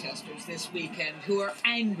protesters this weekend who are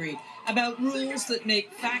angry about rules that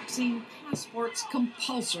make vaccine passports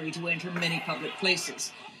compulsory to enter many public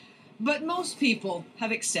places. But most people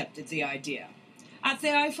have accepted the idea. At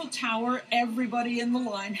the Eiffel Tower, everybody in the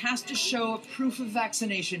line has to show a proof of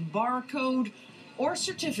vaccination barcode or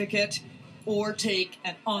certificate or take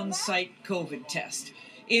an on-site COVID test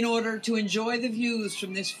in order to enjoy the views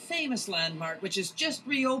from this famous landmark, which has just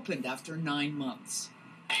reopened after 9 months.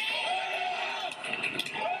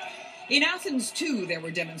 In Athens, too, there were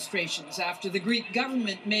demonstrations after the Greek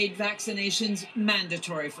government made vaccinations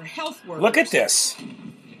mandatory for health workers. Look at this.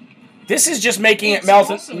 This is just making it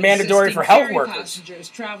mandatory for health workers. Passengers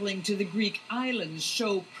traveling to the Greek islands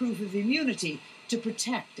show proof of immunity to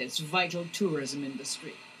protect its vital tourism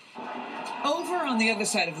industry. Over on the other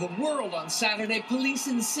side of the world on Saturday, police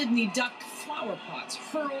in Sydney ducked flower pots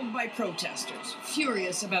hurled by protesters,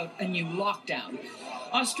 furious about a new lockdown.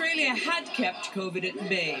 Australia had kept COVID at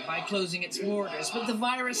bay by closing its borders, but the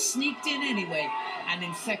virus sneaked in anyway, and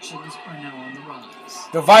infections are now on the rise.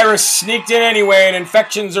 The virus sneaked in anyway, and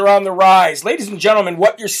infections are on the rise. Ladies and gentlemen,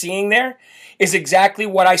 what you're seeing there is exactly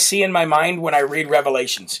what I see in my mind when I read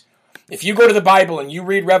Revelations. If you go to the Bible and you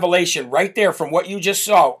read Revelation, right there from what you just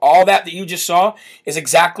saw, all that you just saw is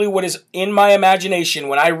exactly what is in my imagination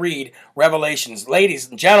when I read Revelations. Ladies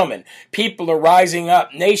and gentlemen, people are rising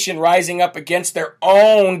up, nation rising up against their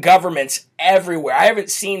own governments everywhere. I haven't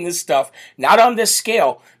seen this stuff, not on this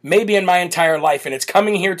scale, maybe in my entire life, and it's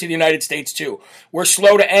coming here to the United States too. We're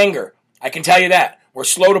slow to anger. I can tell you that. We're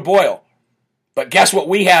slow to boil. But guess what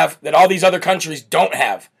we have that all these other countries don't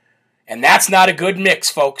have? And that's not a good mix,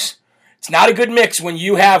 folks. It's not a good mix when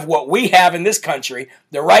you have what we have in this country,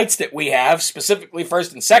 the rights that we have, specifically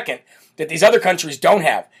First and Second, that these other countries don't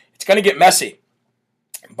have. It's going to get messy.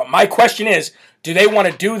 But my question is, do they want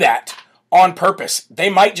to do that on purpose?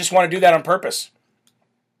 They might just want to do that on purpose.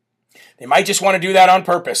 They might just want to do that on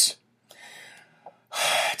purpose.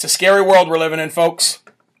 It's a scary world we're living in, folks.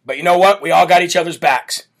 But you know what? We all got each other's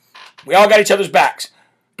backs. We all got each other's backs.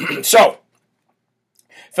 So,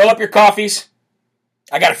 fill up your coffees.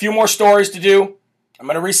 I got a few more stories to do. I'm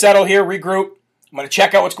going to resettle here, regroup. I'm going to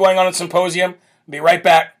check out what's going on at Symposium. I'll be right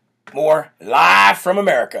back. More live from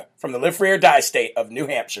America, from the Live Free or Die state of New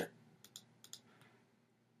Hampshire.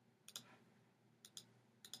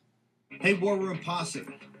 Hey, War Room Posse.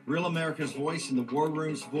 Real America's voice and the War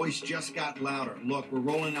Room's voice just got louder. Look, we're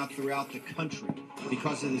rolling out throughout the country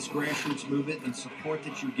because of this grassroots movement and support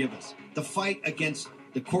that you give us. The fight against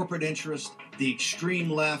the corporate interest, the extreme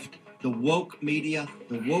left, the woke media,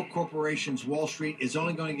 the woke corporations, Wall Street, is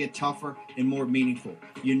only going to get tougher and more meaningful.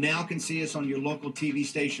 You now can see us on your local TV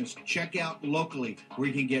stations. Check out locally where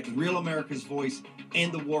you can get Real America's Voice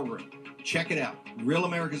and the War Room. Check it out. Real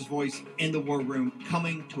America's Voice and the War Room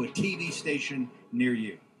coming to a TV station near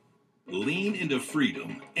you. Lean into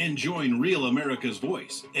freedom and join Real America's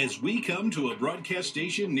Voice as we come to a broadcast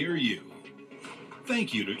station near you.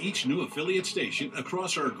 Thank you to each new affiliate station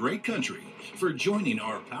across our great country for joining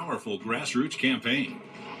our powerful grassroots campaign.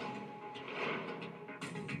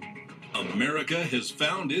 America has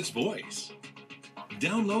found its voice.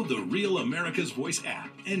 Download the Real America's Voice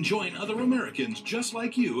app and join other Americans just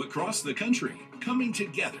like you across the country, coming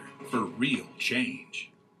together for real change.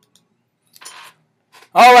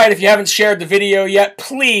 All right, if you haven't shared the video yet,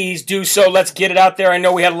 please do so. Let's get it out there. I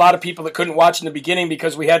know we had a lot of people that couldn't watch in the beginning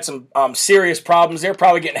because we had some serious problems. They're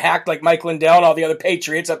probably getting hacked like Mike Lindell and all the other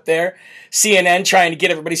patriots up there. CNN trying to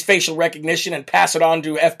get everybody's facial recognition and pass it on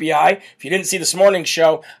to FBI. If you didn't see this morning's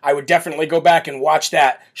show, I would definitely go back and watch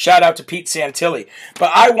that. Shout out to Pete Santilli.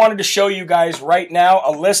 But I wanted to show you guys right now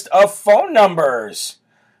a list of phone numbers,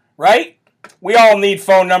 right? We all need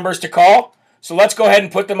phone numbers to call. So let's go ahead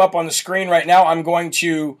and put them up on the screen right now. I'm going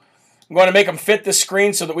to make them fit the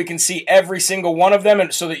screen so that we can see every single one of them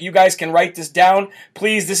and so that you guys can write this down.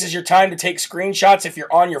 Please, this is your time to take screenshots if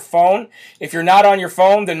you're on your phone. If you're not on your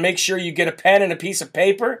phone, then make sure you get a pen and a piece of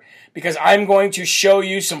paper because I'm going to show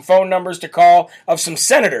you some phone numbers to call of some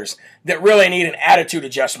senators that really need an attitude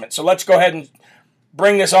adjustment. So let's go ahead and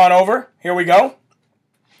bring this on over. Here we go.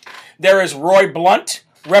 There is Roy Blunt,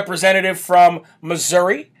 representative from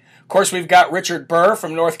Missouri. Of course, we've got Richard Burr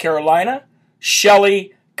from North Carolina,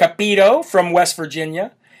 Shelley Capito from West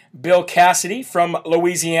Virginia, Bill Cassidy from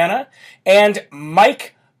Louisiana, and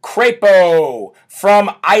Mike Crapo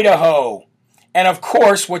from Idaho. And of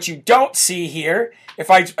course, what you don't see here, if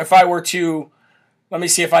I were to, let me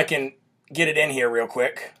see if I can get it in here real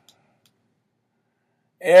quick.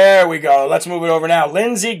 There we go. Let's move it over now.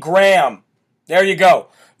 Lindsey Graham. There you go.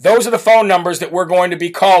 Those are the phone numbers that we're going to be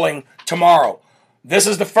calling tomorrow. This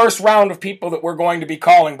is the first round of people that we're going to be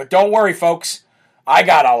calling, but don't worry, folks. I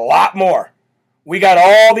got a lot more. We got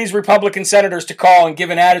all these Republican senators to call and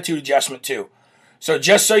give an attitude adjustment to. So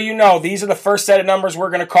just so you know, these are the first set of numbers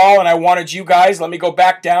we're going to call, and I wanted you guys, let me go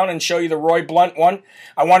back down and show you the Roy Blunt one.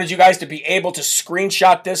 I wanted you guys to be able to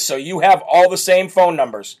screenshot this so you have all the same phone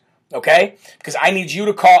numbers, okay? Because I need you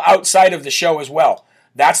to call outside of the show as well.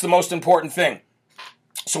 That's the most important thing.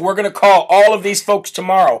 So we're going to call all of these folks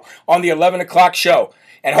tomorrow on the 11 o'clock show,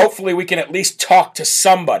 and hopefully we can at least talk to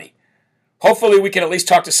somebody. Hopefully we can at least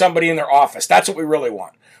talk to somebody in their office. That's what we really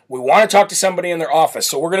want. We want to talk to somebody in their office.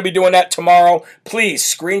 So we're going to be doing that tomorrow. Please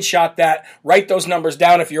screenshot that. Write those numbers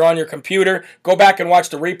down if you're on your computer. Go back and watch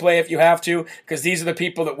the replay if you have to, because these are the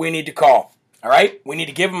people that we need to call. All right? We need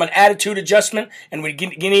to give them an attitude adjustment, and we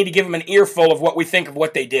need to give them an earful of what we think of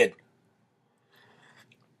what they did.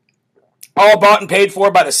 All bought and paid for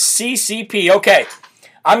by the CCP. Okay,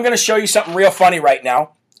 I'm going to show you something real funny right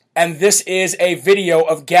now, and this is a video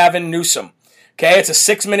of Gavin Newsom. Okay, it's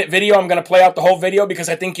a 6-minute video. I'm going to play out the whole video because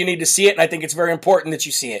I think you need to see it, and I think it's very important that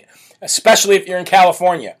you see it, especially if you're in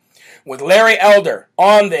California. With Larry Elder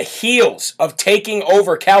on the heels of taking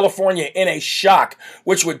over California in a shock,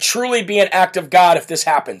 which would truly be an act of God if this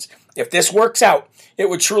happens. If this works out, it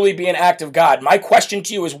would truly be an act of God. My question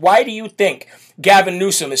to you is, why do you think Gavin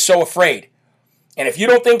Newsom is so afraid? And if you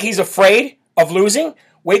don't think he's afraid of losing,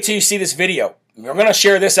 wait till you see this video. We're going to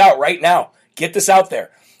share this out right now. Get this out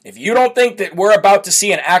there. If you don't think that we're about to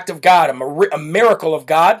see an act of God, a miracle of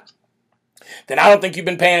God, then I don't think you've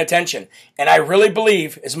been paying attention. And I really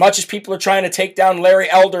believe, as much as people are trying to take down Larry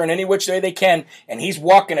Elder in any which way they can, and he's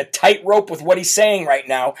walking a tightrope with what he's saying right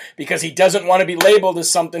now because he doesn't want to be labeled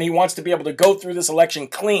as something, he wants to be able to go through this election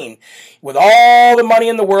clean. With all the money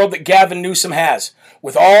in the world that Gavin Newsom has,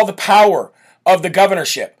 with all the power of the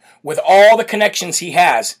governorship, with all the connections he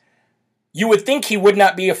has, you would think he would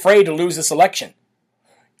not be afraid to lose this election,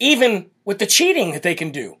 even with the cheating that they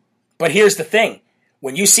can do. But here's the thing.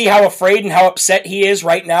 When you see how afraid and how upset he is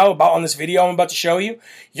right now about on this video I'm about to show you,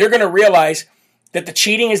 you're going to realize that the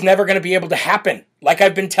cheating is never going to be able to happen. Like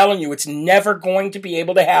I've been telling you, it's never going to be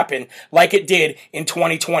able to happen like it did in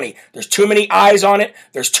 2020. There's too many eyes on it.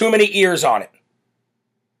 There's too many ears on it.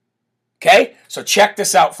 Okay? So check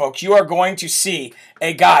this out, folks. You are going to see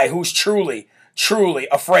a guy who's truly, truly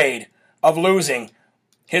afraid of losing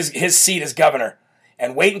his seat as governor.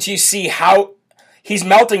 And wait until you see how he's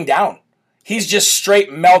melting down. He's just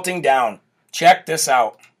straight melting down. Check this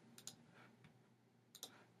out.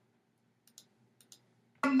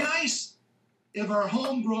 Nice if our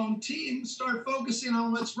homegrown teams start focusing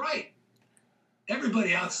on what's right.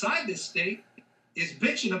 Everybody outside this state is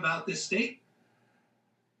bitching about this state.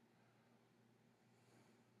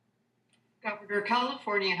 Governor,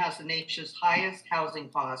 California has the nation's highest housing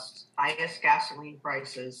costs, highest gasoline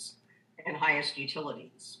prices, and highest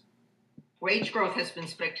utilities. Wage growth has been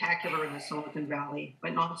spectacular in the Silicon Valley,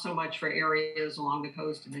 but not so much for areas along the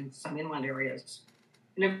coast and in some inland areas.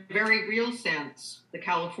 In a very real sense, the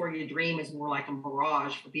California dream is more like a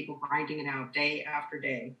mirage for people grinding it out day after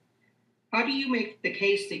day. How do you make the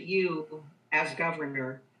case that you, as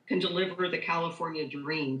governor, can deliver the California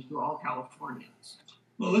dream to all Californians?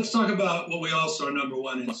 Well, let's talk about what we also are number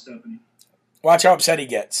one in, Stephanie. Watch how upset he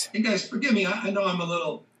gets. And guys, forgive me. I know I'm a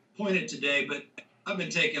little pointed today, but I've been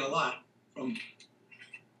taking a lot from a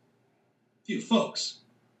few folks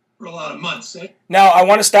for a lot of months. Now, I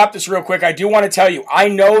want to stop this real quick. I do want to tell you, I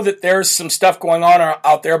know that there's some stuff going on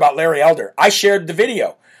out there about Larry Elder. I shared the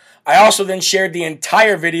video. I also then shared the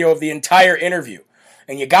entire video of the entire interview.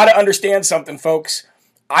 And you got to understand something, folks.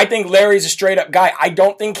 I think Larry's a straight-up guy. I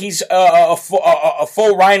don't think he's a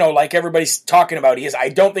full rhino like everybody's talking about he is. I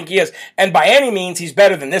don't think he is. And by any means, he's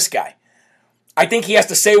better than this guy. I think he has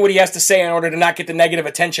to say what he has to say in order to not get the negative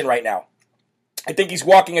attention right now. I think he's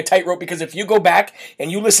walking a tightrope because if you go back and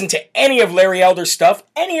you listen to any of Larry Elder's stuff,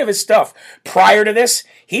 any of his stuff prior to this,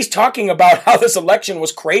 he's talking about how this election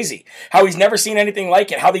was crazy, how he's never seen anything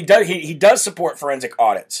like it, how he does support forensic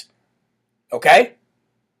audits. Okay?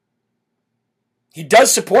 He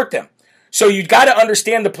does support them. So you got to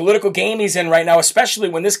understand the political game he's in right now, especially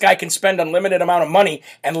when this guy can spend unlimited amount of money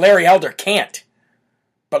and Larry Elder can't.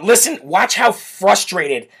 But listen, watch how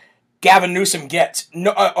frustrated Gavin Newsom gets.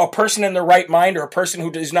 No, a person in their right mind or a person who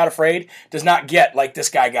is not afraid does not get like this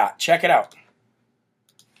guy got. Check it out.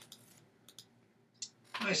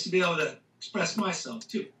 Nice to be able to express myself,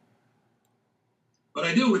 too. But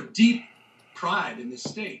I do with deep pride in this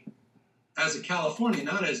state. As a Californian,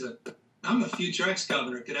 not as a... I'm a future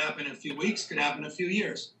ex-governor. It could happen in a few weeks, could happen in a few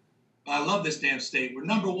years. I love this damn state. We're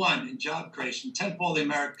number one in job creation, tenfold the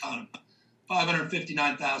American economy.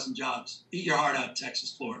 559,000 jobs. Eat your heart out,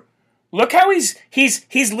 Texas, Florida. Look how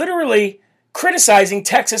he's literally criticizing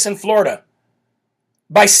Texas and Florida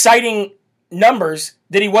by citing numbers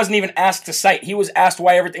that he wasn't even asked to cite. He was asked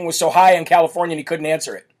why everything was so high in California and he couldn't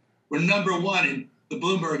answer it. We're number one in the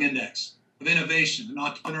Bloomberg Index of innovation and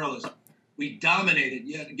entrepreneurialism. We dominated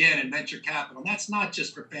yet again in venture capital. And that's not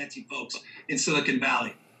just for fancy folks in Silicon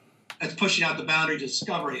Valley. That's pushing out the boundary of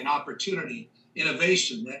discovery and opportunity,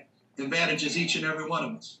 innovation that advantages each and every one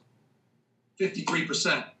of us.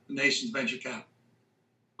 53% the nation's venture capital.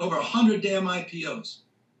 Over 100 damn IPOs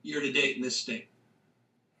year to date in this state.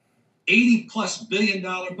 $80+ billion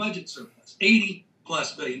budget surplus. 80+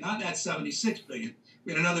 billion, not that 76 billion.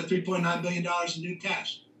 We had another $3.9 billion in new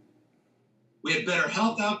cash. We had better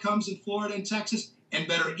health outcomes in Florida and Texas and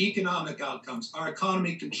better economic outcomes. Our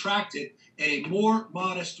economy contracted at a more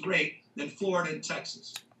modest rate than Florida and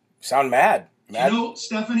Texas. Sound mad. You know,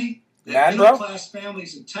 Stephanie, that middle-class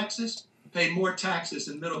families in Texas pay more taxes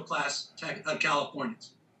than middle-class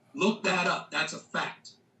Californians. Look that up. That's a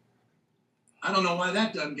fact. I don't know why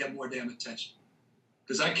that doesn't get more damn attention.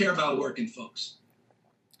 Because I care about working folks.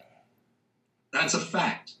 That's a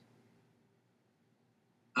fact.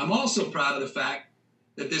 I'm also proud of the fact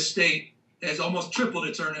that this state has almost tripled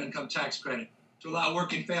its earned income tax credit to allow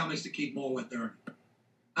working families to keep more what they're earning.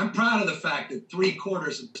 I'm proud of the fact that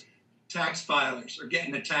 3/4 of tax filers are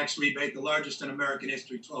getting a tax rebate, the largest in American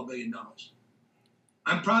history, $12 billion.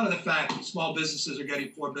 I'm proud of the fact that small businesses are getting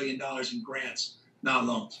 $4 billion in grants, not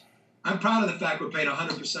loans. I'm proud of the fact we're paying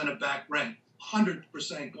 100% of back rent,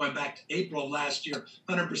 100% going back to April of last year,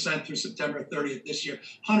 100% through September 30th this year,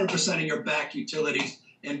 100% of your back utilities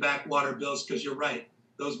and back water bills, because you're right,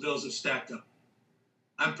 those bills have stacked up.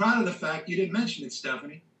 I'm proud of the fact, you didn't mention it,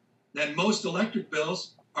 Stephanie, that most electric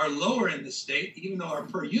bills are lower in the state, even though our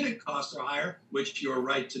per unit costs are higher, which you're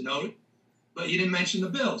right to note. But you didn't mention the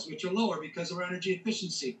bills, which are lower because of our energy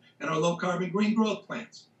efficiency and our low carbon green growth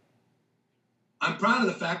plans. I'm proud of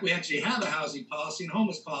the fact we actually have a housing policy and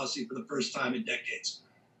homeless policy for the first time in decades.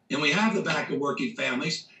 And we have the back of working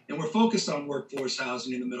families, and we're focused on workforce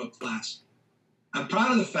housing in the middle class. I'm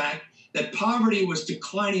proud of the fact that poverty was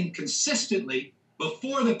declining consistently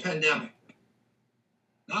before the pandemic.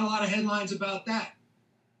 Not a lot of headlines about that.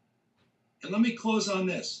 And let me close on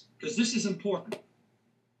this, because this is important.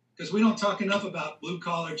 Because we don't talk enough about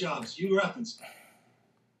blue-collar jobs. You referenced it.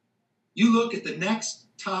 You look at the next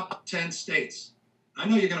top 10 states. I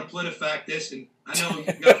know you're going to PolitiFact this, and I know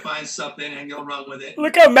you're going to find something and you'll run with it.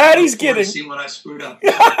 Look how mad he's getting. See what I screwed up.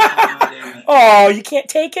 Oh, you can't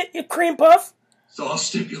take it, you cream puff? So I'll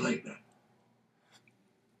stipulate that.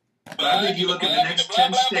 But I think you look at the next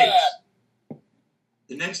 10 states,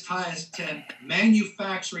 the next highest 10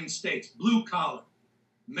 manufacturing states, blue-collar,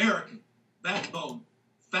 American, backbone,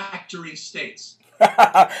 factory states.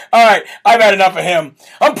 All right, I've had enough of him.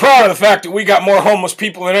 I'm proud of the fact that we got more homeless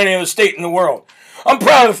people than any other state in the world. I'm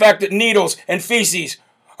proud of the fact that needles and feces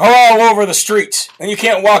are all over the streets, and you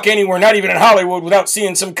can't walk anywhere, not even in Hollywood, without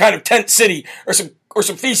seeing some kind of tent city or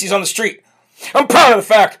some feces on the street. I'm proud of the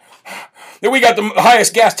fact that we got the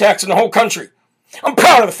highest gas tax in the whole country. I'm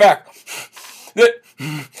proud of the fact that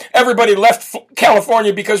everybody left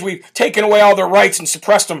California because we've taken away all their rights and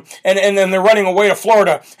suppressed them, and then they're running away to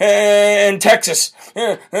Florida and Texas.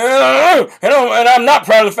 And I'm not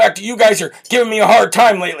proud of the fact that you guys are giving me a hard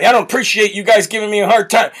time lately. I don't appreciate you guys giving me a hard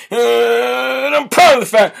time. And I'm proud of the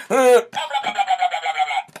fact.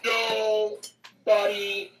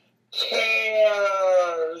 Nobody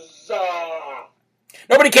cares.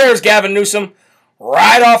 Nobody cares, Gavin Newsom.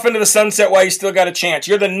 Ride off into the sunset while you still got a chance.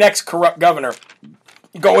 You're the next corrupt governor.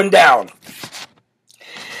 Going down.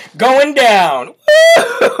 Going down.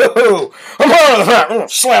 Woo-hoo-hoo. I'm going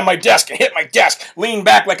to slam my desk and hit my desk. Lean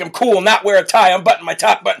back like I'm cool. Not wear a tie. Unbutton my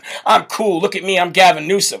top button. I'm cool. Look at me. I'm Gavin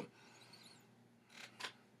Newsom.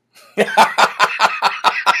 I'm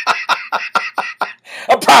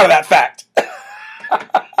proud of that fact.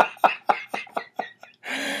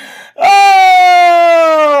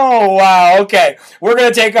 Oh, wow. Okay. We're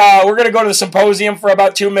going to go to the symposium for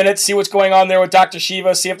about 2 minutes, see what's going on there with Dr.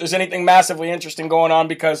 Shiva, see if there's anything massively interesting going on,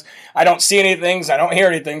 because I don't see anything, I don't hear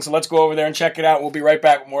anything, so let's go over there and check it out. We'll be right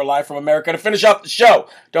back with more Live from America to finish up the show.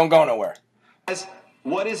 Don't go nowhere.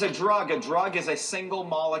 What is a drug? A drug is a single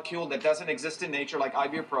molecule that doesn't exist in nature, like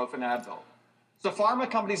ibuprofen and Advil. So pharma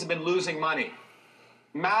companies have been losing money.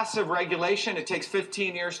 Massive regulation. It takes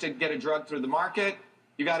 15 years to get a drug through the market.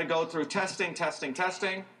 You got to go through testing.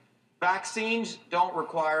 Vaccines don't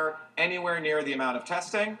require anywhere near the amount of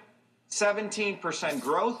testing. 17%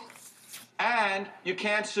 growth. And you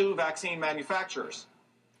can't sue vaccine manufacturers.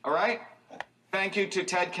 All right? Thank you to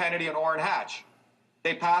Ted Kennedy and Orrin Hatch.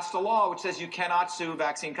 They passed a law which says you cannot sue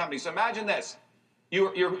vaccine companies. So imagine this. You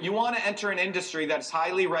want to enter an industry that's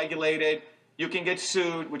highly regulated. You can get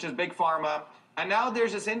sued, which is big pharma. And now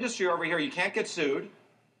there's this industry over here. You can't get sued.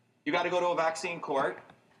 You got to go to a vaccine court.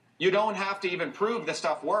 You don't have to even prove the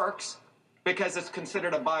stuff works because it's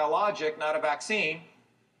considered a biologic, not a vaccine.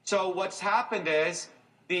 So what's happened is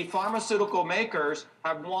the pharmaceutical makers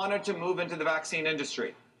have wanted to move into the vaccine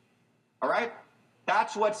industry. All right?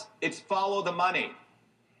 It's follow the money.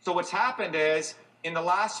 So what's happened is in the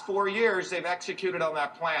last 4 years, they've executed on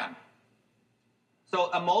that plan.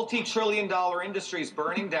 So a multi-trillion-dollar industry is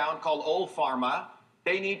burning down called old pharma.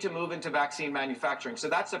 They need to move into vaccine manufacturing. So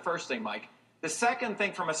that's the first thing, Mike. The second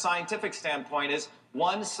thing from a scientific standpoint is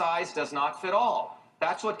one size does not fit all.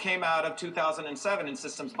 That's what came out of 2007 in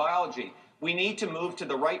systems biology. We need to move to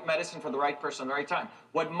the right medicine for the right person at the right time.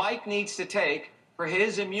 What Mike needs to take for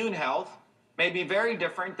his immune health may be very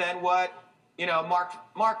different than what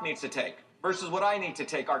Mark needs to take versus what I need to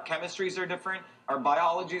take. Our chemistries are different, our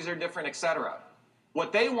biologies are different, etc.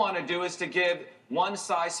 What they want to do is to give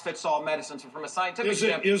one-size-fits-all medicine. So from a scientific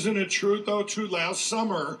standpoint... Isn't it true, though, too, last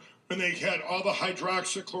summer when they had all the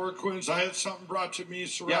hydroxychloroquines, I had something brought to me,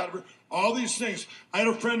 Serotinib, all these things. I had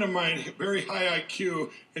a friend of mine, very high IQ,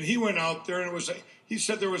 and he went out there, and he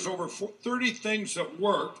said there was over 30 things that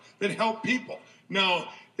worked that helped people. Now,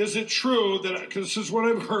 is it true that, because this is what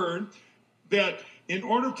I've heard, that in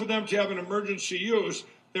order for them to have an emergency use,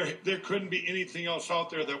 there couldn't be anything else out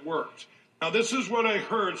there that worked? Now, this is what I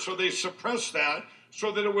heard, so they suppressed that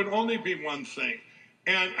so that it would only be one thing.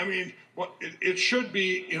 And, I mean, it should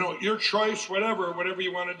be, your choice, whatever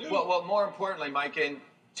you want to do. Well, more importantly, Mike, in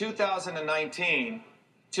 2019,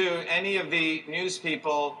 to any of the news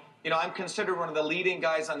people, I'm considered one of the leading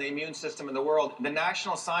guys on the immune system in the world. The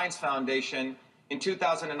National Science Foundation in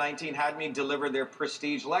 2019 had me deliver their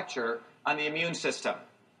prestige lecture on the immune system.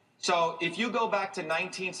 So if you go back to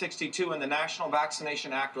 1962 when the National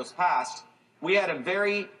Vaccination Act was passed, we had a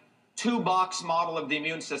very two-box model of the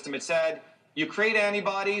immune system. It said you create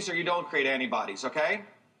antibodies or you don't create antibodies, okay?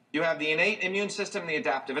 You have the innate immune system and the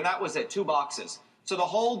adaptive, and that was it, 2 boxes. So the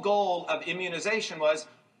whole goal of immunization was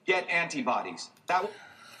get antibodies.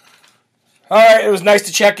 All right, it was nice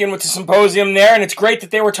to check in with the symposium there, and it's great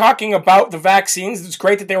that they were talking about the vaccines. It's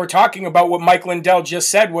great that they were talking about what Mike Lindell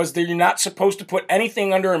just said, was that you're not supposed to put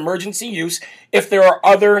anything under emergency use if there are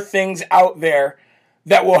other things out there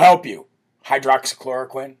that will help you.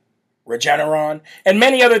 Hydroxychloroquine, Regeneron, and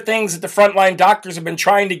many other things that the frontline doctors have been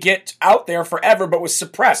trying to get out there forever but was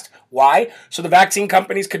suppressed. Why? So the vaccine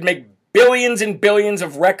companies could make billions and billions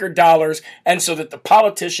of record dollars, and so that the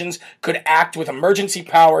politicians could act with emergency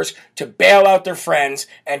powers to bail out their friends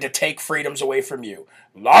and to take freedoms away from you.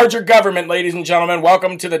 Larger government, ladies and gentlemen.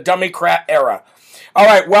 Welcome to the Dummycrat era. All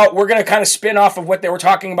right, well, we're going to kind of spin off of what they were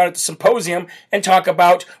talking about at the symposium and talk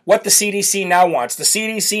about what the CDC now wants. The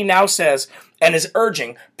CDC now says and is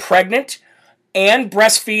urging pregnant and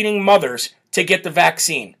breastfeeding mothers to get the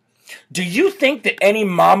vaccine. Do you think that any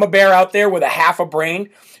mama bear out there with a half a brain,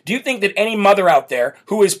 do you think that any mother out there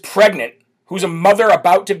who is pregnant, who's a mother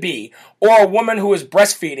about to be, or a woman who is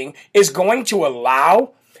breastfeeding is going to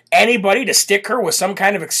allow anybody to stick her with some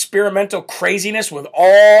kind of experimental craziness with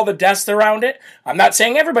all the deaths around it? I'm not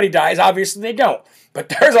saying everybody dies. Obviously they don't. But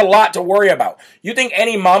there's a lot to worry about. You think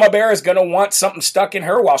any mama bear is going to want something stuck in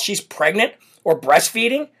her while she's pregnant or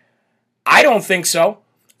breastfeeding? I don't think so.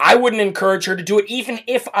 I wouldn't encourage her to do it, even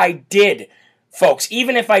if I did, folks.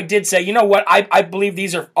 Even if I did say, you know what, I believe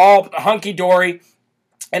these are all hunky-dory,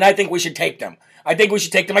 and I think we should take them.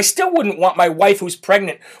 I still wouldn't want my wife who's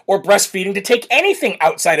pregnant or breastfeeding to take anything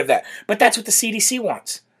outside of that. But that's what the CDC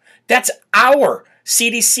wants. That's our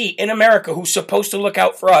CDC in America who's supposed to look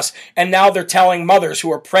out for us. And now they're telling mothers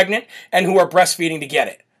who are pregnant and who are breastfeeding to get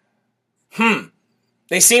it.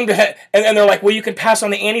 They seem to and they're like, well, you can pass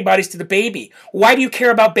on the antibodies to the baby. Why do you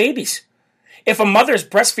care about babies? If a mother's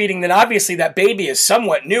breastfeeding, then obviously that baby is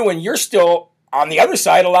somewhat new and you're still on the other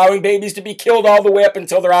side allowing babies to be killed all the way up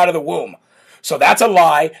until they're out of the womb. So that's a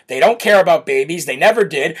lie. They don't care about babies. They never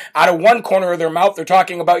did. Out of one corner of their mouth, they're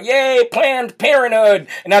talking about, yay, Planned Parenthood.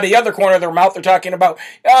 And out of the other corner of their mouth, they're talking about,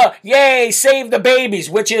 yay, save the babies.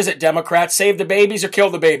 Which is it, Democrats? Save the babies or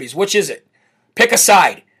kill the babies? Which is it? Pick a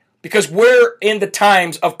side. Because we're in the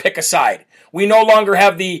times of pick a side. We no longer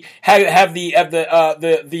have the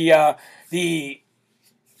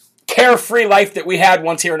carefree life that we had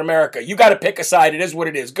once here in America. You got to pick a side. It is what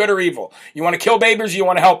it is, good or evil. You want to kill babies or you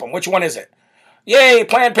want to help them? Which one is it? Yay,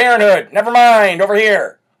 Planned Parenthood. Never mind, over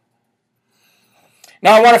here.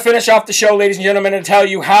 Now I want to finish off the show, ladies and gentlemen, and tell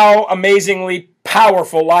you how amazingly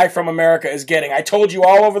powerful Live from America is getting. I told you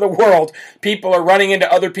all over the world, people are running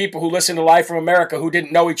into other people who listen to Live from America who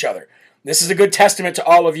didn't know each other. This is a good testament to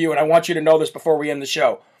all of you, and I want you to know this before we end the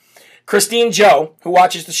show. Christine Joe, who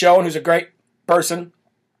watches the show and who's a great person,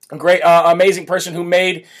 a great, amazing person who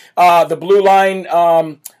made the blue line,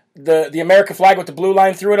 the American flag with the blue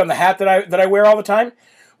line through it on the hat that I wear all the time.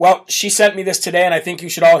 Well, she sent me this today, and I think you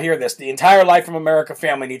should all hear this. The entire Life from America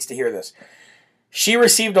family needs to hear this. She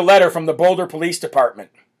received a letter from the Boulder Police Department.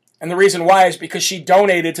 And the reason why is because she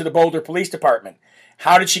donated to the Boulder Police Department.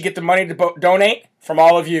 How did she get the money to donate? From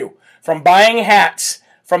all of you. From buying hats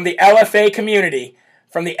from the LFA community,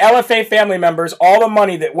 from the LFA family members, all the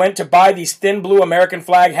money that went to buy these thin blue American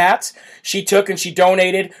flag hats, she took and she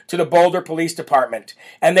donated to the Boulder Police Department.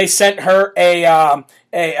 And they sent her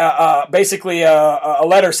basically a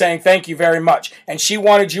letter saying thank you very much. And she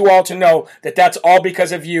wanted you all to know that that's all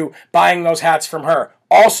because of you buying those hats from her.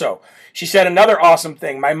 Also, she said another awesome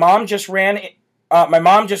thing. My mom just ran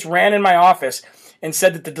in my office and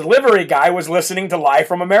said that the delivery guy was listening to Live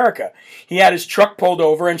from America. He had his truck pulled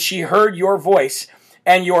over and she heard your voice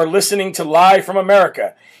and you're listening to Live from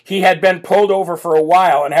America. He had been pulled over for a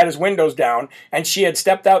while and had his windows down, and she had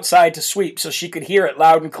stepped outside to sweep so she could hear it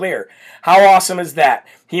loud and clear. How awesome is that?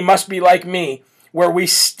 He must be like me, where we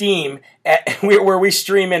stream in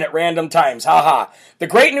at random times. Ha ha. The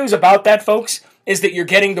great news about that, folks, is that you're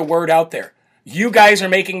getting the word out there. You guys are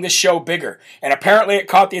making this show bigger, and apparently it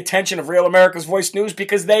caught the attention of Real America's Voice News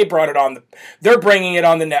because they brought it on. They're bringing it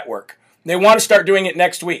on the network. They want to start doing it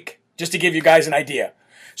next week, just to give you guys an idea.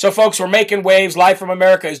 So, folks, we're making waves. Live from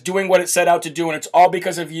America is doing what it set out to do, and it's all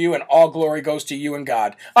because of you, and all glory goes to you and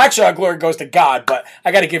God. Actually, all glory goes to God, but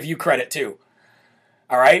I got to give you credit, too.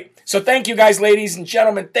 All right? So thank you guys, ladies and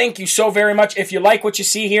gentlemen. Thank you so very much. If you like what you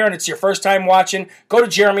see here and it's your first time watching, go to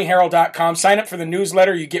jeremyherald.com. Sign up for the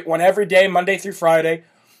newsletter. You get one every day, Monday through Friday.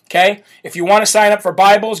 Okay? If you want to sign up for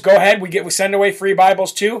Bibles, go ahead. We send away free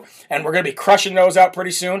Bibles too, and we're going to be crushing those out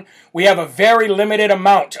pretty soon. We have a very limited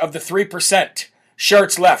amount of the 3%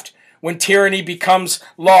 shirts left. When tyranny becomes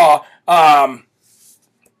law,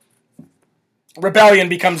 rebellion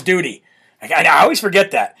becomes duty. I always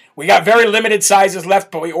forget that. We got very limited sizes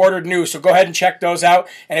left, but we ordered new, so go ahead and check those out.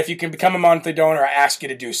 And if you can become a monthly donor, I ask you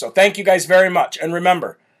to do so. Thank you guys very much. And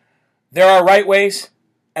remember, there are right ways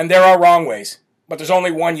and there are wrong ways, but there's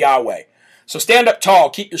only one Yahweh. So stand up tall,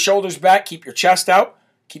 keep your shoulders back, keep your chest out,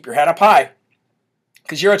 keep your head up high,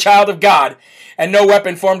 because you're a child of God, and no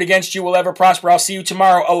weapon formed against you will ever prosper. I'll see you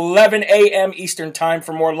tomorrow, 11 a.m. Eastern Time,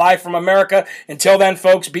 for more Live from America. Until then,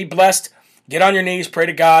 folks, be blessed. Get on your knees, pray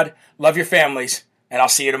to God, love your families, and I'll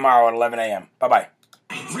see you tomorrow at 11 a.m. Bye-bye.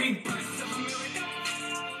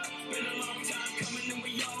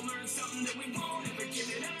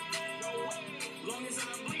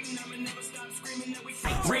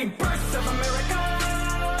 Rebirth of America.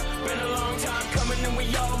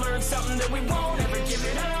 something that we won't ever give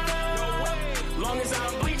it up. No way. Long as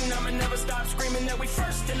I'm bleeding, I'ma never stop screaming that we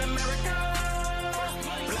first in America.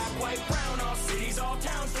 Black, white, brown, all cities, all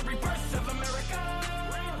towns, the rebirth of America.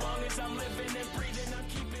 Long as I'm living in